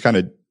 Beth, were you just kind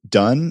of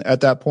done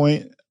at that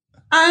point?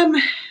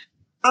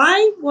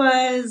 I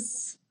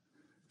was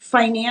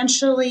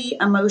financially,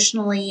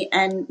 emotionally,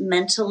 and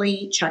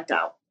mentally checked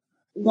out.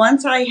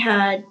 Once I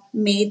had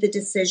made the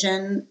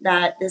decision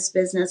that this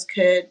business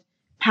could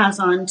pass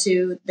on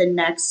to the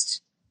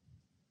next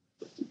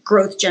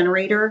growth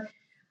generator,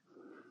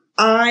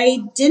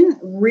 I didn't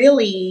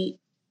really,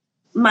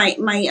 my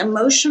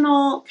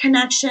emotional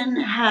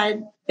connection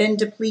had been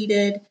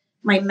depleted.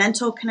 My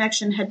mental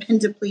connection had been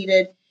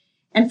depleted.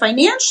 And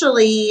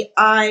financially,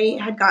 I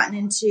had gotten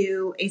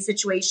into a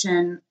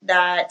situation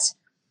that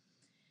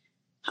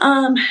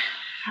I'm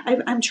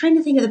trying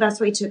to think of the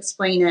best way to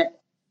explain it.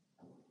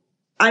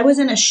 I was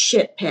in a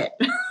shit pit.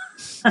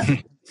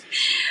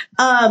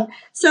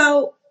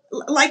 So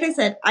like I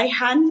said, I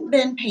hadn't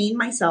been paying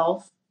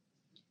myself.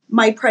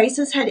 My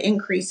prices had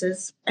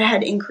increased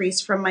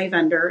from my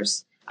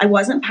vendors. I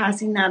wasn't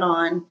passing that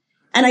on.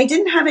 And I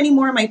didn't have any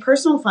more of my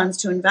personal funds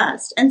to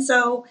invest. And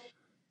so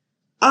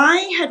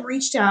I had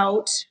reached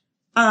out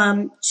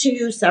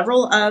to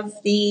several of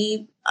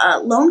the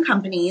loan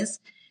companies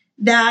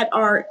that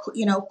are,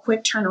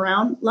 quick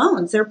turnaround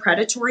loans. They're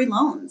predatory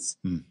loans.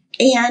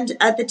 And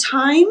at the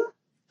time,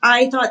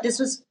 I thought this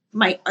was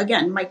my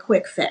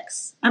quick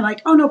fix. I'm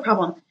like, oh, no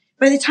problem.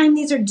 By the time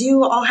these are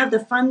due, I'll have the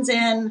funds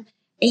in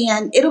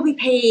and it'll be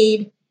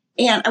paid.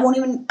 And I won't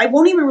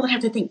even really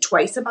have to think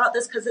twice about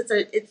this because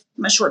it's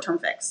my short-term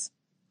fix.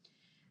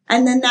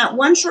 And then that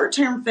one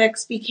short-term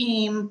fix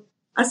became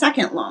a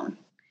second loan.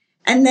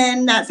 And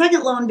then that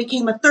second loan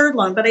became a third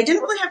loan. But I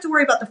didn't really have to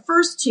worry about the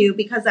first two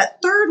because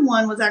that third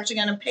one was actually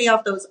going to pay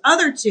off those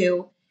other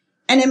two.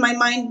 And in my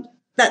mind,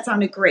 that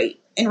sounded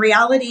great. In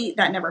reality,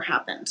 that never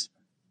happened.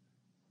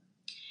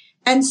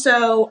 And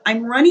so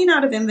I'm running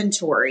out of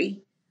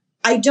inventory.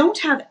 I don't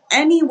have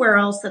anywhere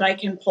else that I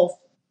can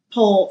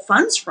pull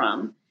funds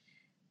from.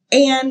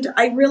 And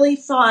I really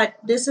thought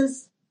this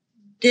is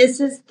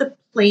the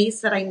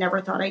place that I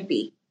never thought I'd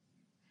be.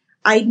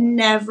 I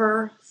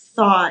never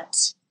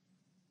thought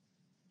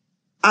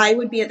I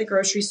would be at the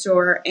grocery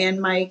store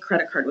and my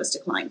credit card was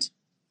declined.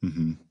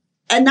 Mm-hmm.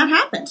 And that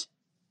happened.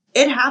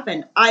 It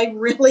happened. I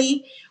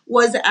really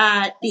was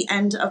at the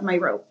end of my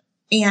rope.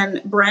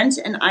 and Brent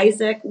and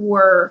Isaac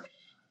were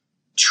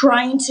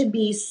trying to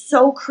be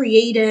so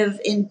creative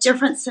in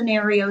different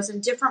scenarios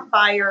and different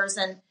buyers,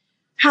 and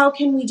how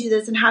can we do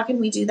this and how can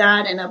we do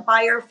that? And a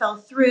buyer fell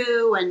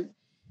through,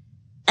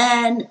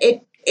 and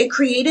it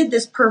created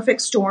this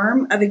perfect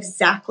storm of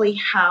exactly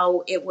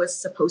how it was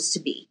supposed to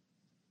be.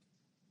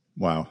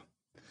 Wow.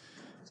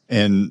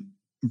 And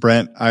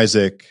Brent,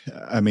 Isaac,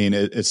 I mean,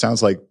 it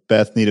sounds like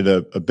Beth needed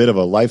a bit of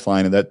a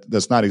lifeline, and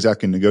that's not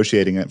exactly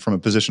negotiating it from a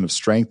position of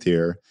strength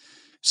here.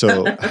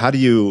 So how do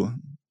you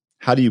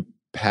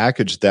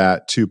package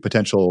that to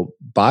potential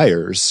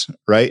buyers,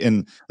 right?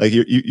 And like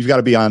you've got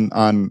to be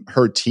on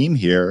her team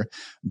here,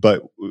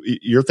 but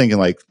you're thinking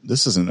like,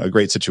 this isn't a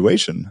great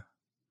situation.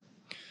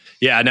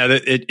 Yeah, no,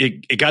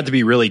 it got to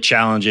be really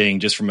challenging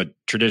just from a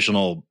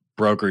traditional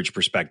brokerage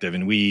perspective.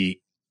 And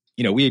we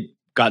had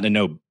gotten to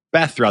know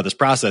Beth throughout this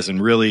process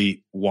and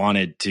really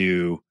wanted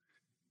to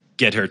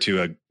get her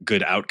to a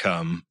good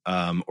outcome,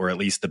 or at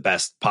least the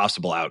best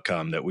possible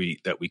outcome that we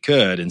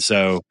could. And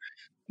so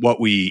what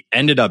we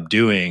ended up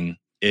doing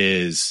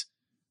is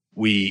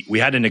we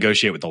had to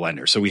negotiate with the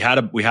lender. So we had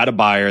a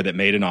buyer that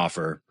made an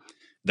offer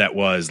that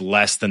was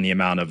less than the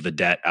amount of the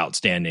debt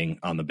outstanding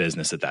on the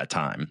business at that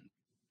time.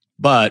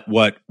 But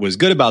what was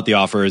good about the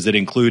offer is it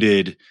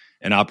included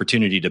an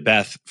opportunity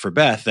for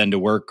Beth then to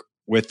work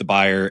with the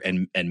buyer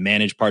and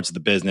manage parts of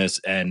the business,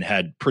 and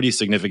had pretty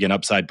significant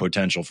upside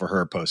potential for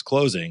her post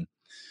closing.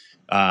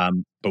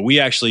 But we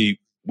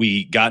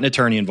got an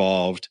attorney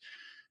involved.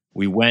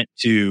 We went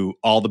to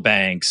all the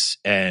banks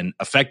and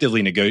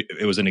effectively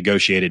it was a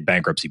negotiated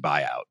bankruptcy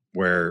buyout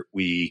where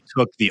we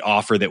took the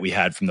offer that we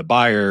had from the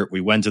buyer.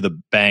 We went to the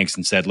banks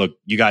and said, look,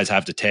 you guys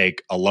have to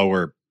take a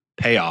lower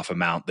payoff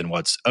amount than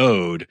what's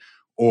owed,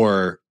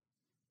 or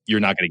you're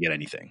not going to get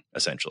anything,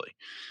 essentially.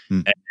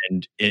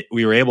 And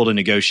we were able to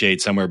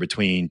negotiate somewhere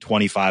between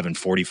 25 and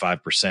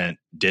 45%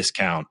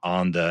 discount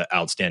on the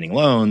outstanding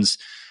loans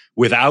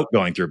without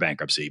going through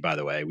bankruptcy. By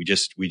the way, we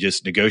just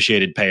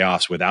negotiated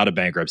payoffs without a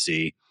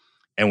bankruptcy,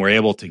 and we're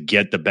able to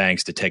get the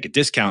banks to take a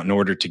discount in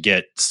order to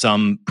get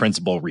some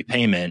principal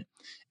repayment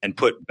and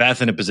put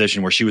Beth in a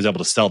position where she was able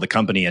to sell the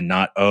company and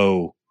not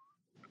owe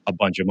a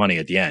bunch of money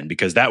at the end,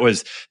 because that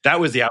was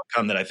the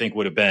outcome that I think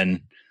would have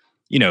been,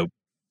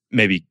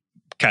 maybe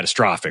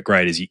catastrophic,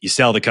 right? Is you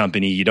sell the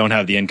company, you don't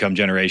have the income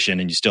generation,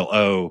 and you still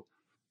owe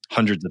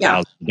hundreds of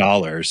thousands of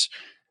dollars.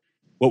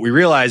 What we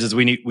realized is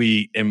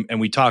we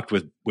talked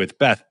with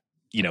Beth,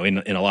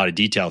 in a lot of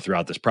detail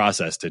throughout this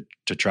process to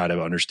try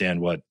to understand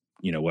what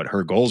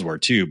her goals were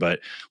too. But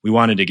we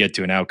wanted to get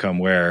to an outcome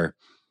where,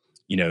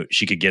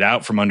 she could get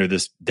out from under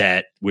this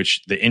debt,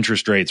 which the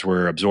interest rates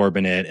were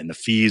absorbing it and the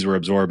fees were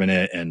absorbing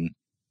it. And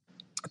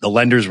the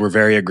lenders were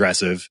very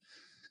aggressive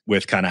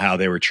with kind of how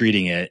they were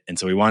treating it. And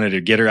so we wanted to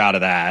get her out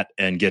of that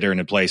and get her in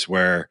a place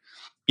where,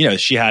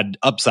 she had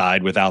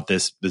upside without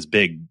this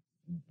big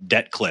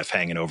debt cliff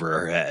hanging over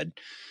her head.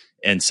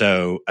 And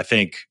so I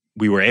think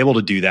we were able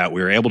to do that.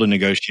 We were able to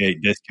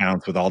negotiate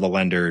discounts with all the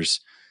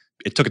lenders.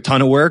 It took a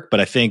ton of work, but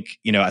I think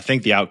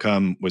the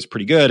outcome was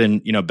pretty good.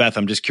 And, Beth,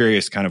 I'm just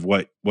curious kind of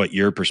what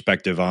your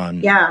perspective on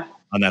that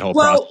whole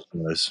process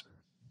was.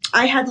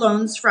 I had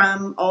loans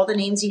from all the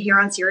names you hear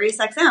on Sirius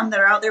XM that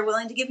are out there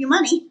willing to give you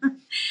money.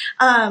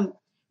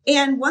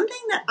 And one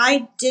thing that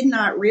I did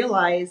not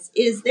realize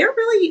is they're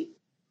really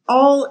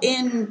all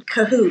in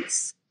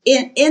cahoots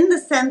in the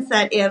sense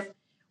that if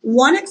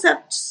one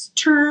accepts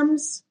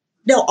terms,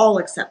 they'll all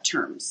accept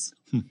terms.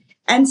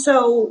 And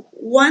so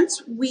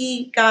once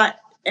we got,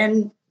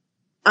 and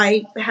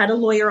I had a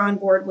lawyer on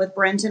board with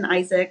Brent and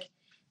Isaac,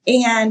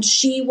 and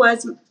she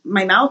was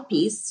my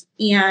mouthpiece,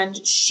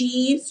 and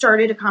she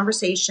started a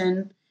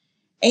conversation.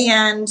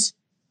 And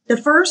the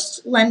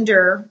first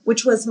lender,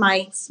 which was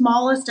my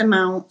smallest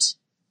amount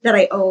that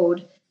I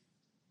owed,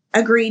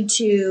 agreed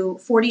to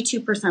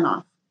 42%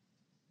 off.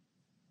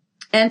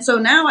 And so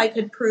now I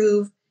could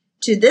prove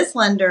to this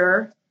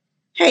lender,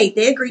 hey,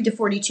 they agreed to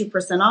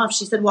 42% off.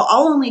 She said, well,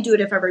 I'll only do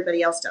it if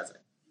everybody else does it.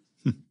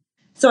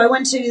 So I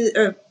went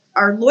to,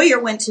 our lawyer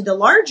went to the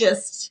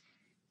largest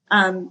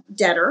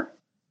debtor,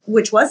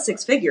 which was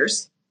six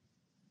figures.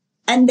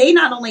 And they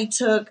not only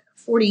took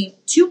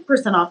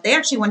 42% off, they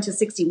actually went to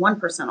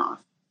 61%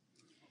 off.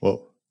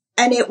 Whoa.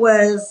 And it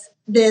was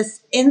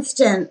this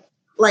instant,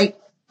 like,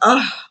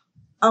 oh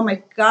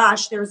my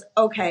gosh, there's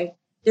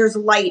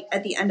light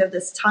at the end of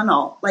this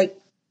tunnel. Like,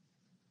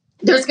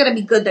 there's going to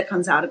be good that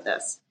comes out of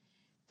this.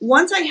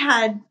 Once I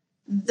had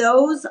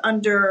those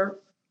under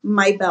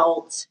my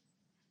belt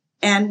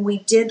and we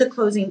did the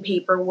closing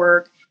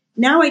paperwork,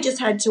 now I just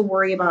had to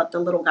worry about the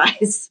little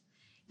guys.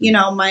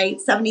 My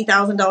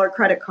 $70,000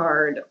 credit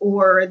card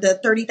or the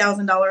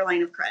 $30,000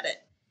 line of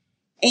credit.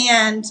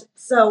 And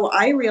so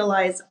I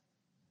realized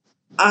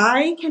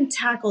I can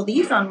tackle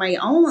these on my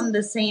own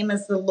the same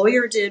as the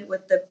lawyer did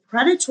with the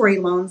predatory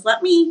loans.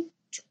 Let me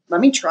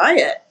try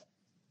it.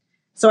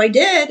 So I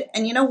did.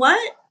 And you know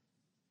what?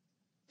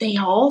 They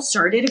all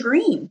started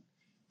agreeing.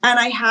 And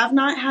I have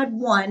not had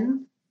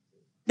one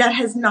that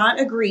has not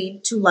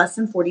agreed to less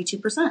than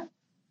 42%.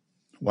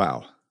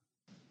 Wow.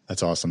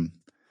 That's awesome.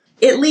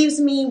 it leaves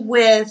me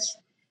with,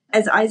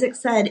 as Isaac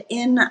said,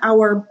 in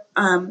our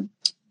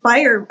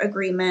buyer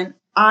agreement,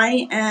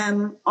 I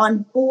am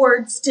on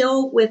board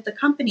still with the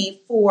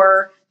company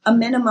for a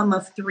minimum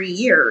of 3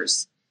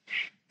 years.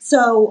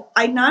 So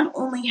I not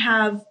only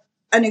have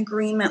an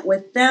agreement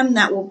with them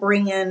that will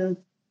bring in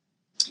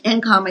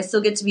income, I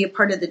still get to be a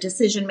part of the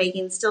decision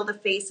making, still the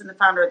face and the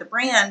founder of the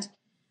brand,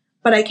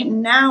 but I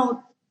can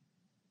now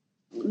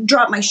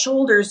drop my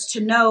shoulders to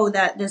know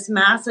that this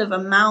massive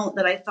amount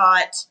that I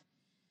thought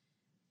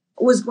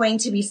was going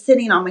to be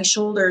sitting on my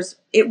shoulders,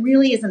 it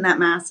really isn't that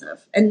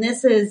massive. And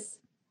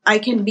I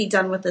can be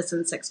done with this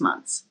in 6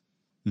 months.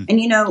 And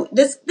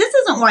this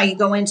isn't why you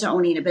go into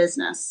owning a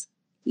business.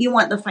 You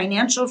want the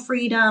financial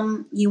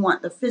freedom, you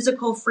want the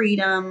physical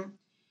freedom.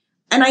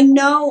 And I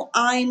know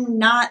I'm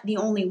not the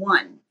only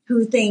one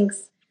who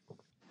thinks,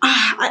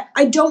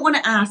 I don't want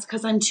to ask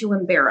because I'm too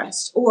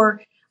embarrassed,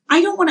 or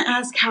I don't want to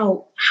ask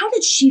how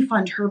did she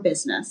fund her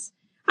business?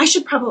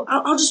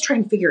 I'll just try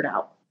and figure it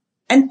out.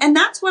 And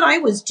that's what I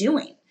was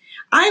doing.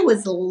 I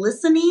was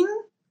listening,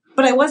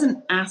 but I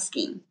wasn't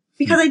asking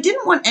because I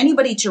didn't want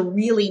anybody to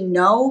really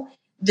know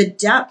the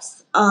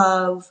depths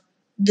of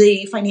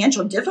the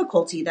financial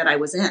difficulty that I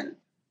was in.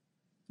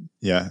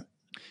 Yeah.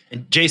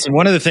 And Jason,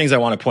 one of the things I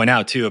want to point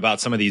out too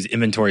about some of these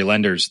inventory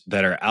lenders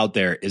that are out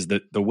there is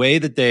that the way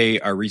that they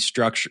are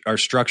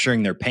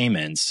structuring their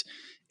payments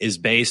is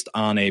based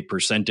on a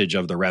percentage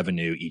of the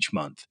revenue each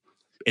month.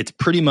 It's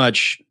pretty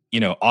much,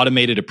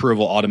 automated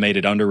approval,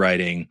 automated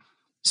underwriting.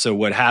 So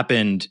what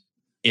happened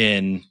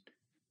in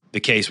the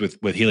case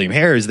with Helium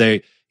Hair is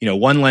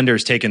one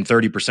lender's taken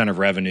 30% of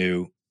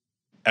revenue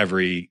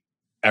every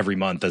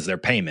month as their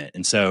payment.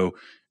 And so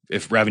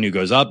if revenue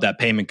goes up, that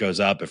payment goes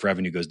up. If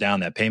revenue goes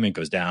down, that payment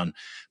goes down.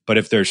 But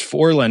if there's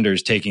 4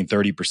 lenders taking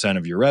 30%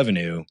 of your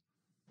revenue,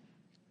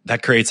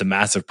 that creates a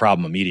massive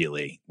problem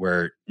immediately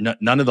where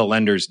none of the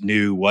lenders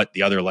knew what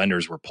the other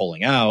lenders were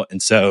pulling out.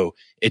 And so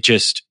it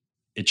just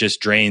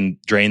drained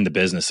the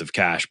business of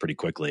cash pretty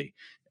quickly.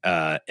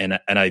 And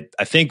I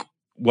think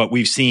what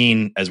we've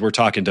seen as we're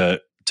talking to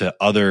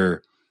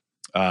other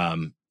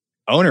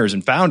owners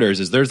and founders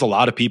is there's a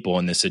lot of people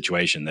in this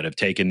situation that have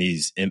taken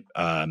these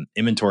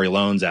inventory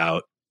loans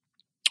out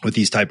with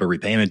these type of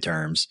repayment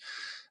terms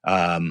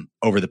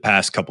over the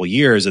past couple of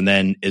years. And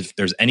then if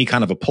there's any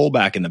kind of a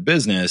pullback in the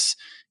business,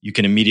 you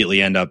can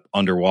immediately end up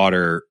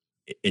underwater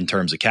in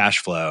terms of cash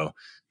flow.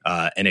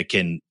 And it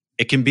can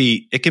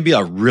be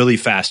a really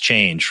fast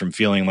change from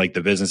feeling like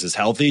the business is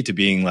healthy to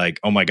being like,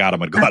 oh my God, I'm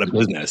going to go out of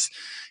business.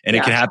 And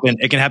it can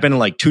happen in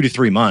like 2 to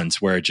 3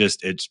 months where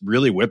it's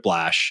really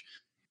whiplash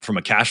from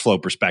a cash flow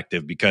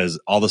perspective, because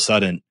all of a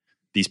sudden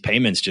these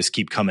payments just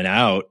keep coming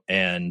out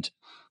and,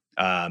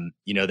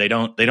 they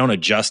don't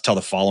adjust till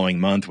the following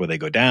month where they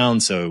go down.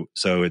 So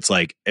it's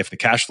like, if the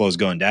cash flow is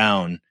going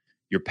down,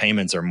 your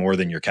payments are more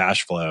than your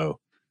cash flow,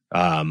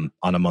 on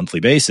a monthly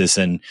basis.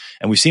 And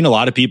we've seen a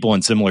lot of people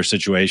in similar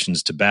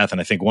situations to Beth.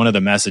 And I think one of the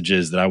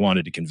messages that I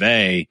wanted to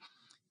convey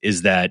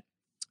is that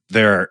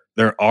there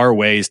are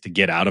ways to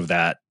get out of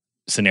that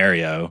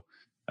scenario,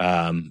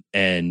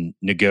 and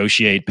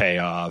negotiate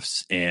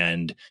payoffs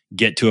and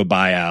get to a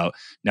buyout.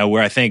 Now,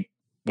 where I think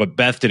what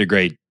Beth did a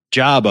great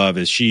job of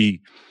is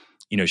she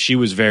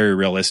was very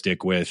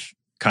realistic with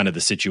kind of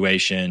the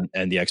situation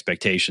and the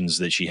expectations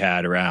that she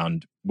had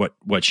around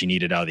what she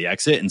needed out of the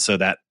exit. And so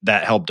that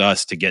helped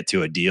us to get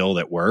to a deal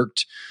that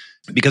worked,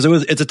 because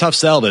it's a tough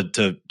sell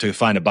to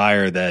find a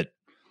buyer that,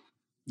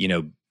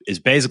 is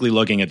basically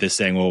looking at this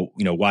saying, well,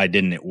 why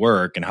didn't it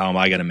work and how am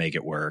I going to make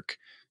it work?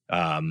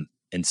 And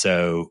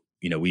so,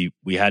 we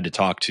had to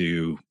talk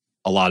to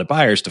a lot of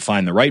buyers to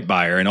find the right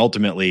buyer, and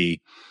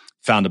ultimately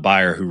found a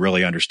buyer who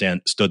really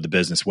understood the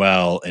business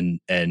well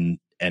and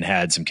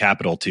had some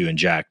capital to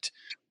inject.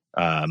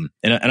 And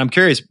I'm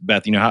curious,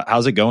 Beth,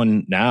 how's it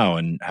going now,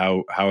 and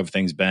how have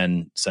things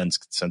been since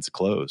the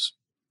close?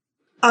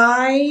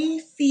 I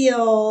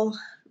feel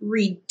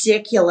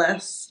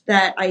ridiculous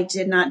that I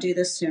did not do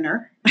this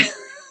sooner.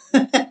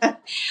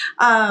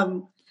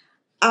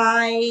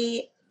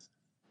 I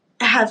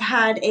have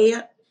had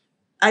a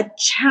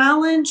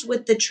challenge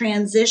with the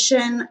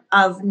transition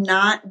of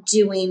not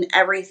doing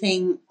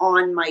everything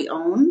on my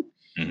own.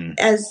 Mm-hmm.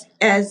 As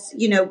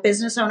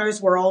business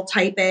owners, we're all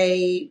type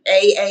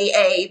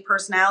A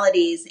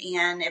personalities.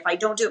 And if I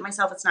don't do it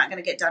myself, it's not going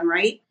to get done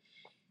right.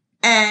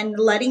 And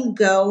letting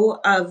go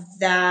of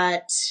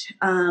that,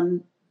 I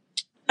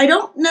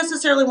don't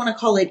necessarily want to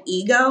call it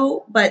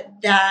ego, but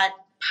that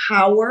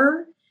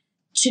power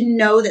to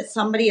know that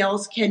somebody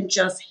else can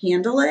just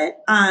handle it.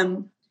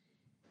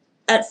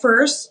 At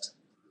first,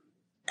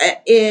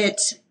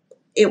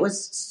 it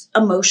was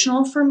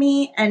emotional for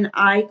me, and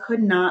I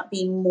could not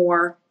be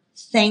more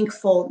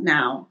thankful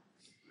now.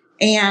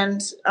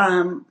 And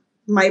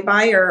my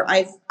buyer,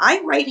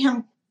 I write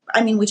him.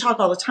 I mean, we talk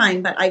all the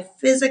time, but I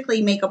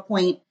physically make a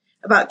point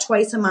about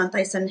twice a month.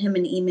 I send him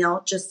an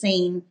email just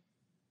saying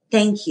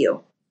thank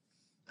you.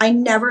 I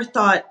never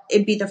thought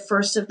it'd be the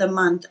first of the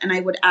month and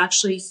I would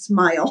actually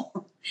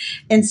smile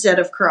instead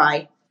of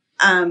cry.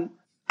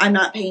 I'm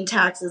not paying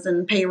taxes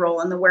and payroll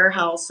and the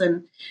warehouse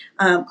and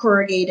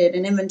corrugated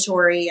and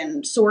inventory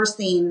and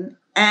sourcing,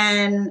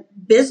 and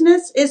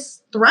business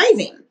is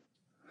thriving.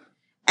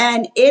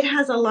 And it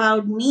has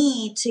allowed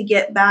me to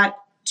get back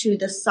to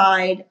the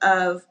side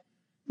of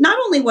not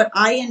only what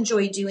I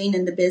enjoy doing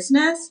in the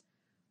business,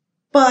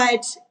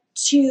 but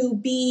to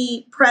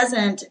be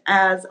present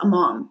as a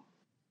mom,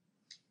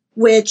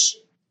 which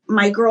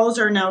my girls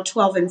are now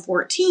 12 and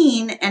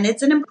 14, and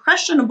it's an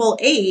impressionable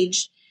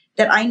age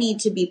that I need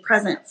to be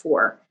present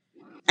for.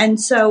 And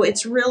so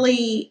it's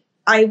really,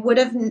 I wake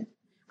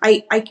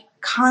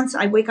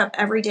up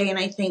every day and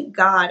I thank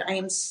God, I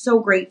am so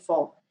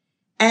grateful.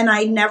 And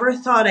I never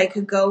thought I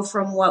could go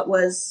from what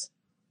was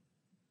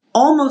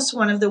almost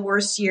one of the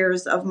worst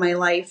years of my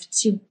life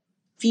to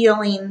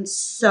feeling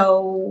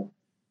so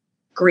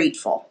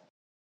grateful.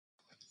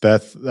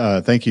 Beth,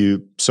 thank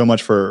you so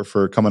much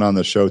for coming on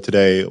the show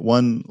today.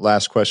 One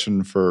last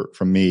question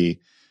from me.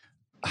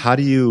 How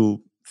do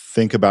you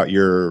think about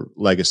your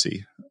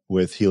legacy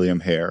with Helium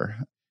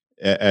Hair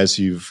as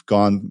you've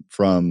gone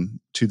from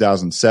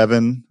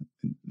 2007,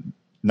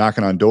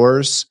 knocking on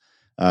doors,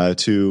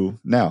 to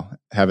now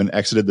having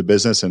exited the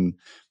business and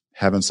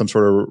having some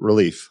sort of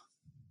relief?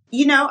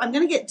 You know, I'm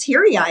going to get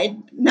teary-eyed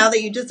now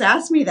that you just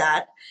asked me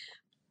that.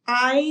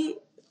 I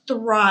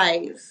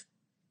thrive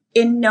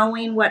in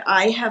knowing what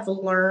I have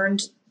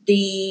learned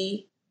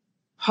the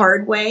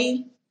hard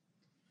way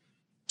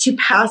to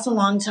pass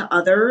along to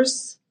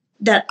others,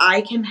 that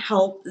I can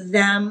help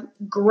them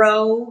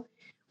grow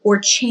or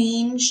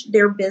change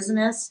their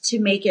business to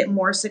make it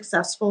more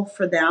successful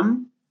for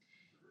them.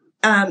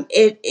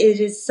 It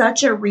is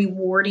such a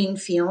rewarding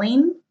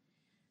feeling.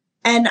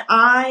 And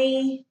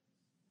I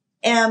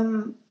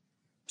am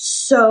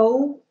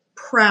so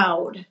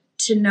proud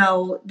to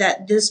know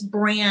that this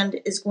brand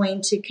is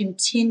going to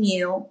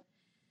continue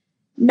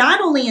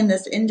not only in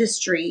this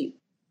industry,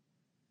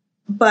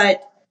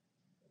 but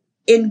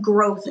in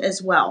growth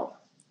as well,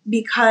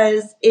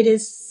 because it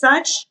is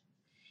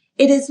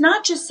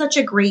not just such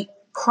a great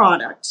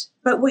product,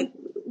 but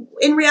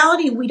in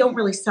reality, we don't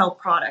really sell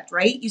product,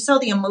 right? You sell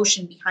the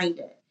emotion behind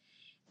it.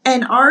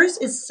 And ours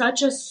is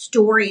such a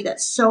story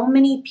that so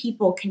many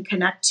people can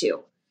connect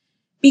to,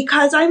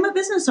 because I'm a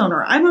business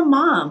owner. I'm a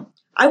mom.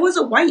 I was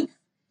a wife.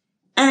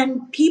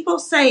 And people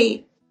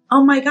say,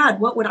 oh my God,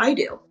 what would I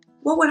do?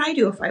 What would I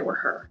do if I were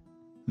her?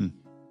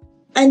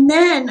 And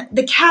then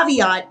the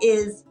caveat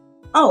is,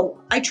 oh,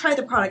 I try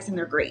the products and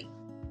they're great.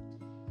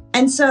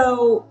 And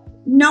so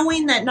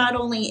knowing that not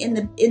only in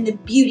the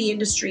beauty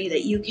industry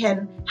that you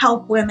can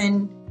help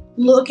women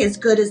look as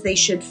good as they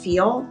should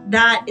feel,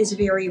 that is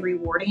very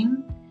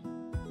rewarding.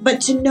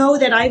 But to know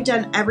that I've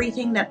done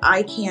everything that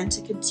I can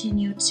to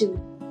continue to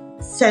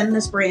send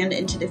this brand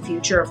into the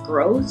future of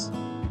growth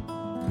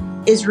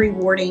is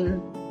rewarding,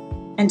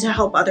 and to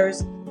help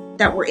others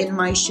that were in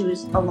my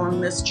shoes along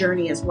this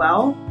journey as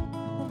well,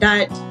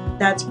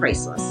 that's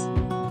priceless.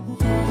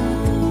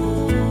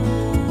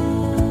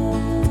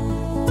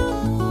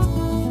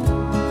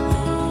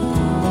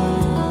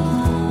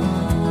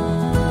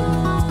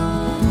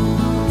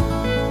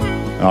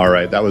 All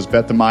right, that was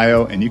Beth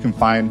Maio, and you can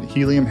find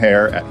Helium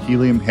Hair at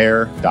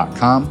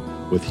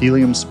heliumhair.com, with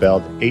helium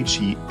spelled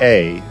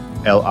HEALIUM.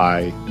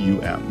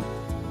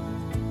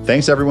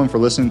 Thanks everyone for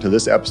listening to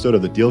this episode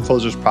of the Deal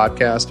Closers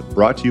podcast,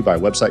 brought to you by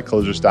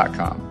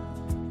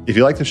websiteclosers.com. If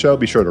you like the show,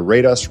 be sure to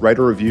rate us, write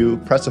a review,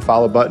 press the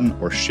follow button,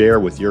 or share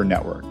with your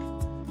network.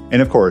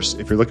 And of course,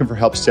 if you're looking for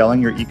help selling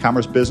your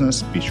e-commerce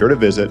business, be sure to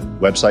visit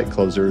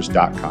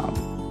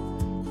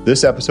websiteclosers.com.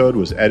 This episode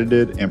was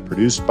edited and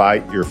produced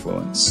by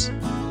Earfluence.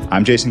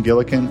 I'm Jason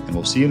Gillikin, and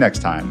we'll see you next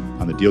time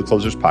on the Deal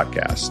Closers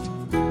podcast.